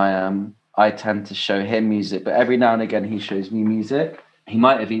older than I am. I tend to show him music, but every now and again he shows me music. He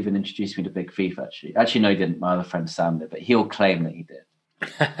might have even introduced me to Big Thief, actually. Actually, no, he didn't. My other friend Sam did, but he'll claim that he did.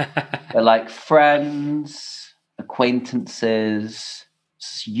 They're like friends, acquaintances.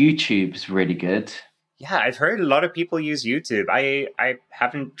 YouTube's really good. Yeah, I've heard a lot of people use YouTube. I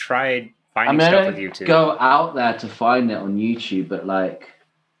haven't tried I finding mean, I stuff don't with YouTube. go out there to find it on YouTube, but like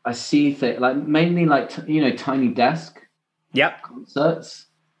I see things like mainly like Tiny Desk Yep. concerts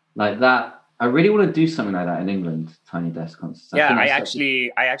like that. I really want to do something like that in England. Tiny Desk concerts. Yeah, think I that's such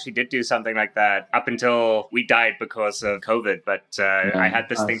a- actually did do something like that up until we died because of COVID. But I had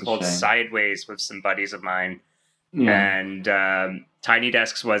this that's thing a called shame. Sideways with some buddies of mine, yeah. and Tiny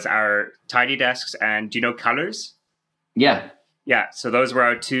Desks was our Tiny Desks. And do you know Colors? Yeah. Yeah, so those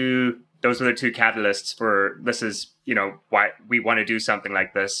were the two catalysts for this is, why we want to do something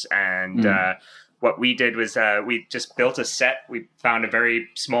like this. And what we did was we just built a set. We found a very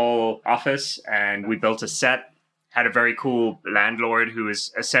small office and we built a set, had a very cool landlord who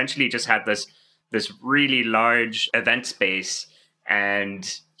was essentially just had this really large event space. And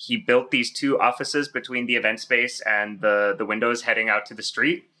he built these 2 offices between the event space and the windows heading out to the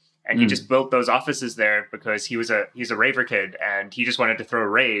street. And he just built those offices there because he's a raver kid and he just wanted to throw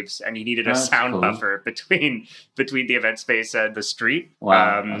raves and he needed a That's sound cool. buffer between the event space and the street.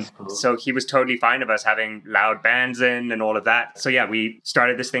 Wow, that's cool. So he was totally fine of us having loud bands in and all of that. So yeah, we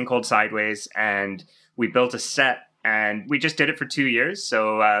started this thing called Sideways and we built a set and we just did it for 2 years.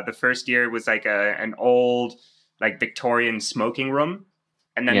 So the first year was like an old like Victorian smoking room.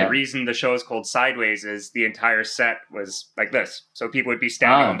 And then Yeah. the reason the show is called Sideways is the entire set was like this. So people would be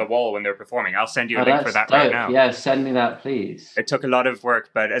standing on the wall when they're performing. I'll send you a link for that that's right dope. now. Yeah, send me that, please. It took a lot of work,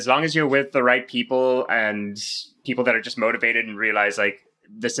 but as long as you're with the right people and people that are just motivated and realize like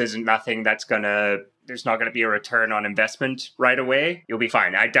this isn't nothing there's not gonna be a return on investment right away, you'll be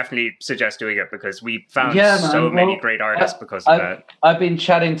fine. I definitely suggest doing it because we found so many great artists because of that. I've been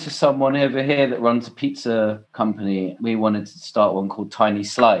chatting to someone over here that runs a pizza company. We wanted to start one called Tiny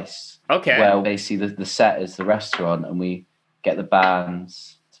Slice. Okay. Where basically the set is the restaurant and we get the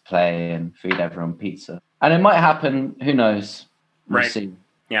bands to play and feed everyone pizza. And it might happen, who knows? We'll Right. see.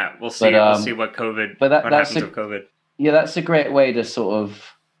 Yeah, we'll see. We'll see what happens with COVID. Yeah, that's a great way to sort of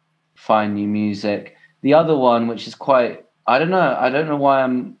find new music. The other one, which is quite, I don't know why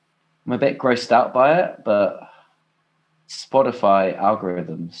I'm a bit grossed out by it, but Spotify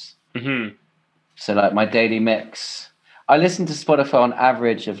algorithms. Mm-hmm. So like my daily mix, I listen to Spotify on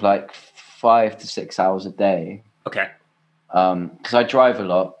average of like 5 to 6 hours a day. Okay. Because I drive a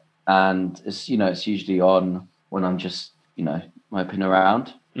lot, and it's usually on when I'm just moping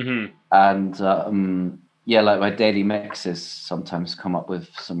around. Mm-hmm. And like my daily mixes sometimes come up with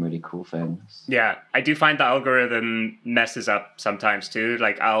some really cool things. Yeah, I do find the algorithm messes up sometimes too.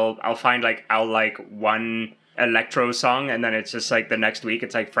 Like I'll find like I'll like one electro song, and then it's just like the next week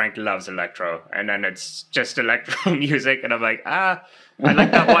it's like Frank loves electro, and then it's just electro music, and I'm like, I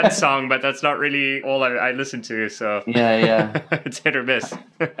like that one song, but that's not really all I listen to. So yeah, it's hit or miss.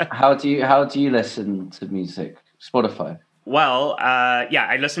 How do you listen to music? Spotify. Well, yeah,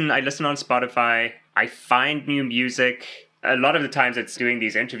 I listen on Spotify. I find new music. A lot of the times it's doing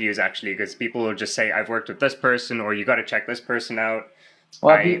these interviews actually, because people will just say, I've worked with this person, or you got to check this person out.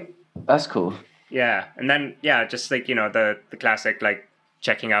 Well, that's cool. Yeah. And then, yeah, just like, the classic, like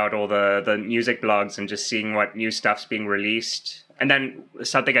checking out all the music blogs and just seeing what new stuff's being released. And then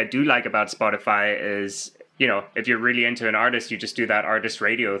something I do like about Spotify is, if you're really into an artist, you just do that artist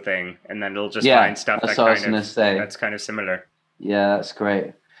radio thing, and then it'll just find stuff that's kind of similar. Yeah, that's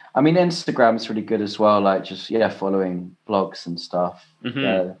great. I mean, Instagram's really good as well, like just, following blogs and stuff.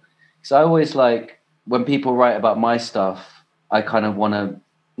 Mm-hmm. So I always like, when people write about my stuff, I kind of want to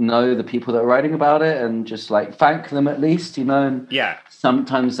know the people that are writing about it and just like thank them at least, and yeah.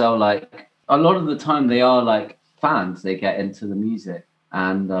 Sometimes they'll like, a lot of the time they are like fans, they get into the music,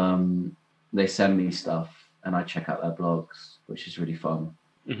 and they send me stuff and I check out their blogs, which is really fun.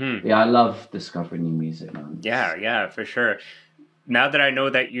 Mm-hmm. Yeah, I love discovering new music, man. Yeah, for sure. Now that I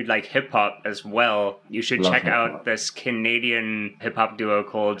know that you like hip hop as well, you should check out this Canadian hip hop duo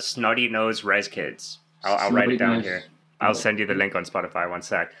called Snotty Nose Res Kids. I'll write it down here. I'll send you the link on Spotify. One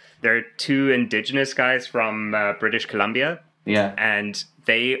sec. They're two indigenous guys from British Columbia. Yeah. And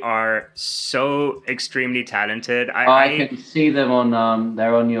they are so extremely talented. I can see them on,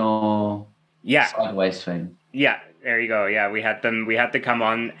 they're on your Sideways thing. Yeah. There you go. Yeah, we had them come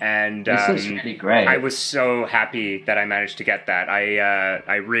on, and this is really great. I was so happy that I managed to get that.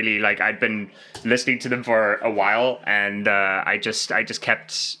 I really I'd been listening to them for a while, and I just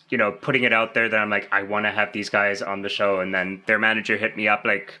kept putting it out there that I'm like, I want to have these guys on the show, and then their manager hit me up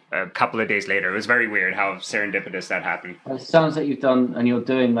like a couple of days later. It was very weird how serendipitous that happened. It sounds like you're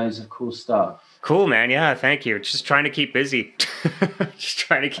doing loads of cool stuff. Cool, man. Yeah, thank you. Just trying to keep busy.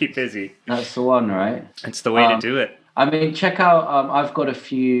 That's the one, right? It's the way to do it. I mean, check out, I've got a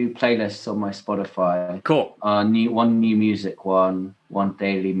few playlists on my Spotify. Cool. One new music one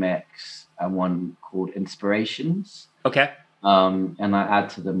daily mix, and one called Inspirations. Okay. And I add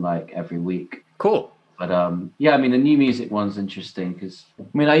to them like every week. Cool. But yeah, I mean, the new music one's interesting because,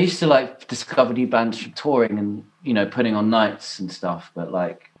 I used to like discover new bands from touring and, putting on nights and stuff. But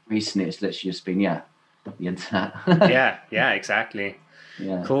like recently it's literally just been, the internet. yeah, exactly.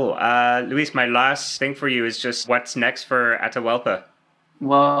 Yeah. Cool. Luis, my last thing for you is just what's next for Attawalpa?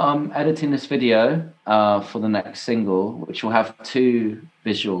 Well, I'm editing this video for the next single, which will have two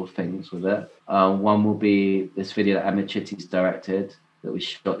visual things with it. One will be this video that Amit Chitty's directed that we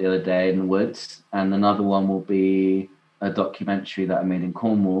shot the other day in the woods. And another one will be a documentary that I made in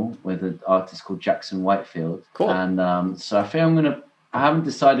Cornwall with an artist called Jackson Whitefield. Cool. And so I think I haven't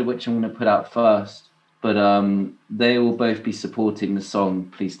decided which I'm going to put out first. But they will both be supporting the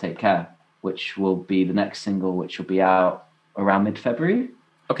song Please Take Care, which will be the next single, which will be out around mid-February.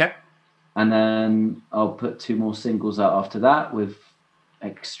 Okay. And then I'll put two more singles out after that with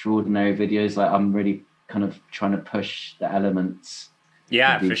extraordinary videos. Like I'm really kind of trying to push the elements.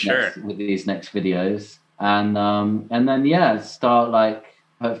 Yeah, for sure. With these next videos. And then, start like,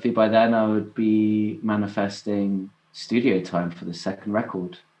 hopefully by then I would be manifesting studio time for the second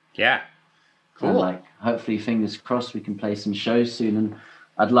record. Yeah. Cool. And like, hopefully, fingers crossed, we can play some shows soon. And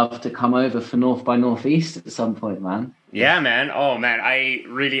I'd love to come over for North by Northeast at some point, man. Yeah, man. Oh, man.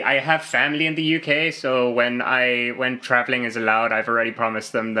 I have family in the UK. So when traveling is allowed, I've already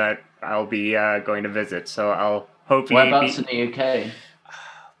promised them that I'll be going to visit. So I'll hopefully. Whereabouts in the UK?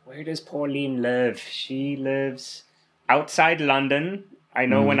 Where does Pauline live? She lives outside London. I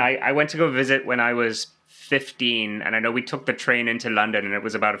know when I went to go visit when I was 15, and I know we took the train into London, and it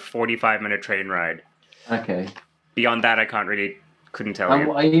was about a 45-minute train ride. Okay. Beyond that, I couldn't tell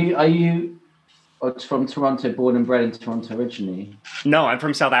you. Are you from Toronto, born and bred in Toronto originally? No, I'm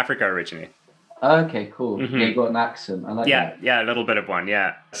from South Africa originally. Okay, cool. Mhm. Yeah, you got an accent. I like Yeah, that. yeah, a little bit of one.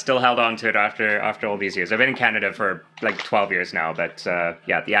 Yeah, still held on to it after all these years. I've been in Canada for like 12 years now, but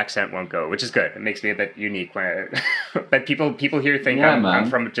yeah, the accent won't go, which is good. It makes me a bit unique. But people here think Yeah, I'm man.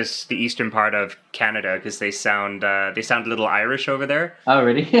 from just the eastern part of Canada because they sound a little Irish over there. Oh,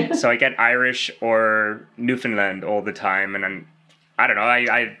 really? So I get Irish or Newfoundland all the time, and I don't know.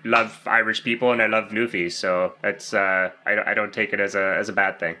 I love Irish people and I love Newfies, so it's I don't take it as a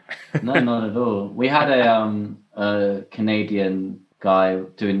bad thing. No, not at all. We had a Canadian guy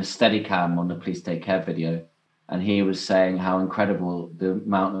doing the Steadicam on the Please Take Care video, and he was saying how incredible the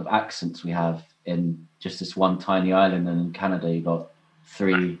amount of accents we have in just this one tiny island, and in Canada you got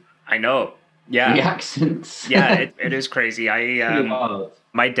three I know. three Yeah, accents. yeah, it is crazy. Pretty wild.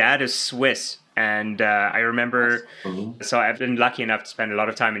 My dad is Swiss, and I remember. Cool. So I've been lucky enough to spend a lot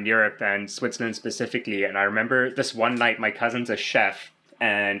of time in Europe and Switzerland specifically. And I remember this one night, my cousin's a chef,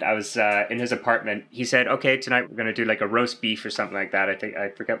 and I was in his apartment. He said, "Okay, tonight we're gonna do like a roast beef or something like that." I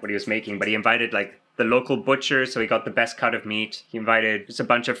forget what he was making, but he invited like the local butcher, so he got the best cut of meat. He invited just a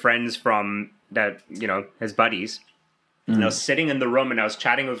bunch of friends from that, his buddies. And I was sitting in the room and I was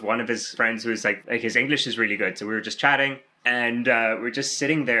chatting with one of his friends who was like his English is really good. So we were just chatting and we're just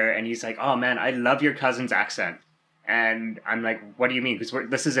sitting there and he's like, "Oh man, I love your cousin's accent." And I'm like, "What do you mean?" Because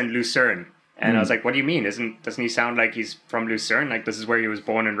this is in Lucerne. And I was like, "What do you mean? Doesn't he sound like he's from Lucerne? Like this is where he was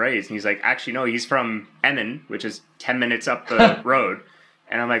born and raised?" And he's like, "Actually, no, he's from Emmen, which is 10 minutes up the road."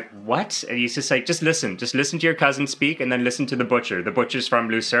 And I'm like, "What?" And he's just like, just listen to your cousin speak and then listen to the butcher. The butcher's from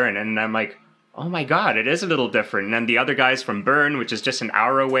Lucerne. And I'm like, oh my God, it is a little different. And then the other guy's from Bern, which is just an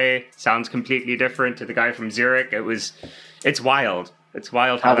hour away, sounds completely different to the guy from Zurich. It's wild. It's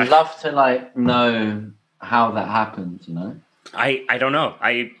wild how I'd love to like know how that happened, you know? I don't know.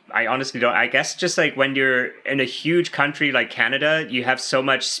 I honestly don't. I guess just like when you're in a huge country like Canada, you have so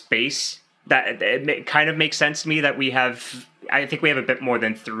much space that it kind of makes sense to me that I think we have a bit more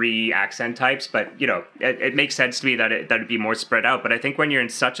than 3 accent types, but it makes sense to me that it'd be more spread out. But I think when you're in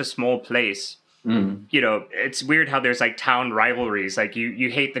such a small place, it's weird how there's like town rivalries. Like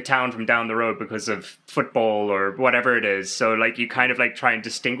you hate the town from down the road because of football or whatever it is. So like you kind of like try and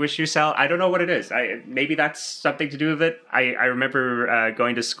distinguish yourself. I don't know what it is. Maybe that's something to do with it. I remember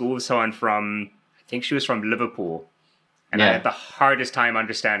going to school with someone I think she was from Liverpool, and I had the hardest time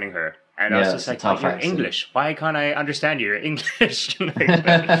understanding her. And I was just like, "But you're accent. English. Why can't I understand you? You're English."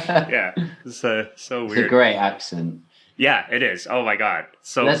 Yeah, it's so weird. It's a great accent. Yeah, it is. Oh my God,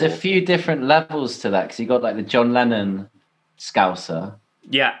 so There's cool. a few different levels to that because you got like the John Lennon Scouser,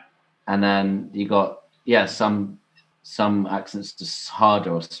 Yeah, and then you got some accents just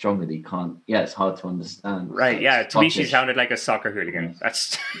harder or stronger that you can't. Yeah, it's hard to understand. right. Like Yeah, to me, she Scottish. sounded like a soccer hooligan.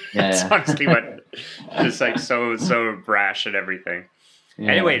 That's Yeah. honestly what. Just like so brash and everything.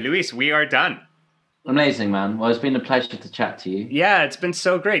 Yeah. Anyway, Luis, we are done. Amazing, man. Well, it's been a pleasure to chat to you. Yeah, it's been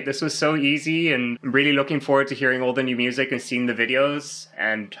so great. This was so easy, and I'm really looking forward to hearing all the new music and seeing the videos,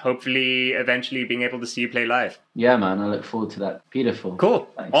 and hopefully, eventually, being able to see you play live. Yeah, man. I look forward to that. Beautiful. Cool.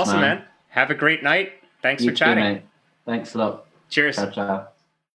 Thanks, Awesome, man. Have a great night. Thanks You for too, chatting. mate. Thanks a lot. Cheers. Ciao, ciao.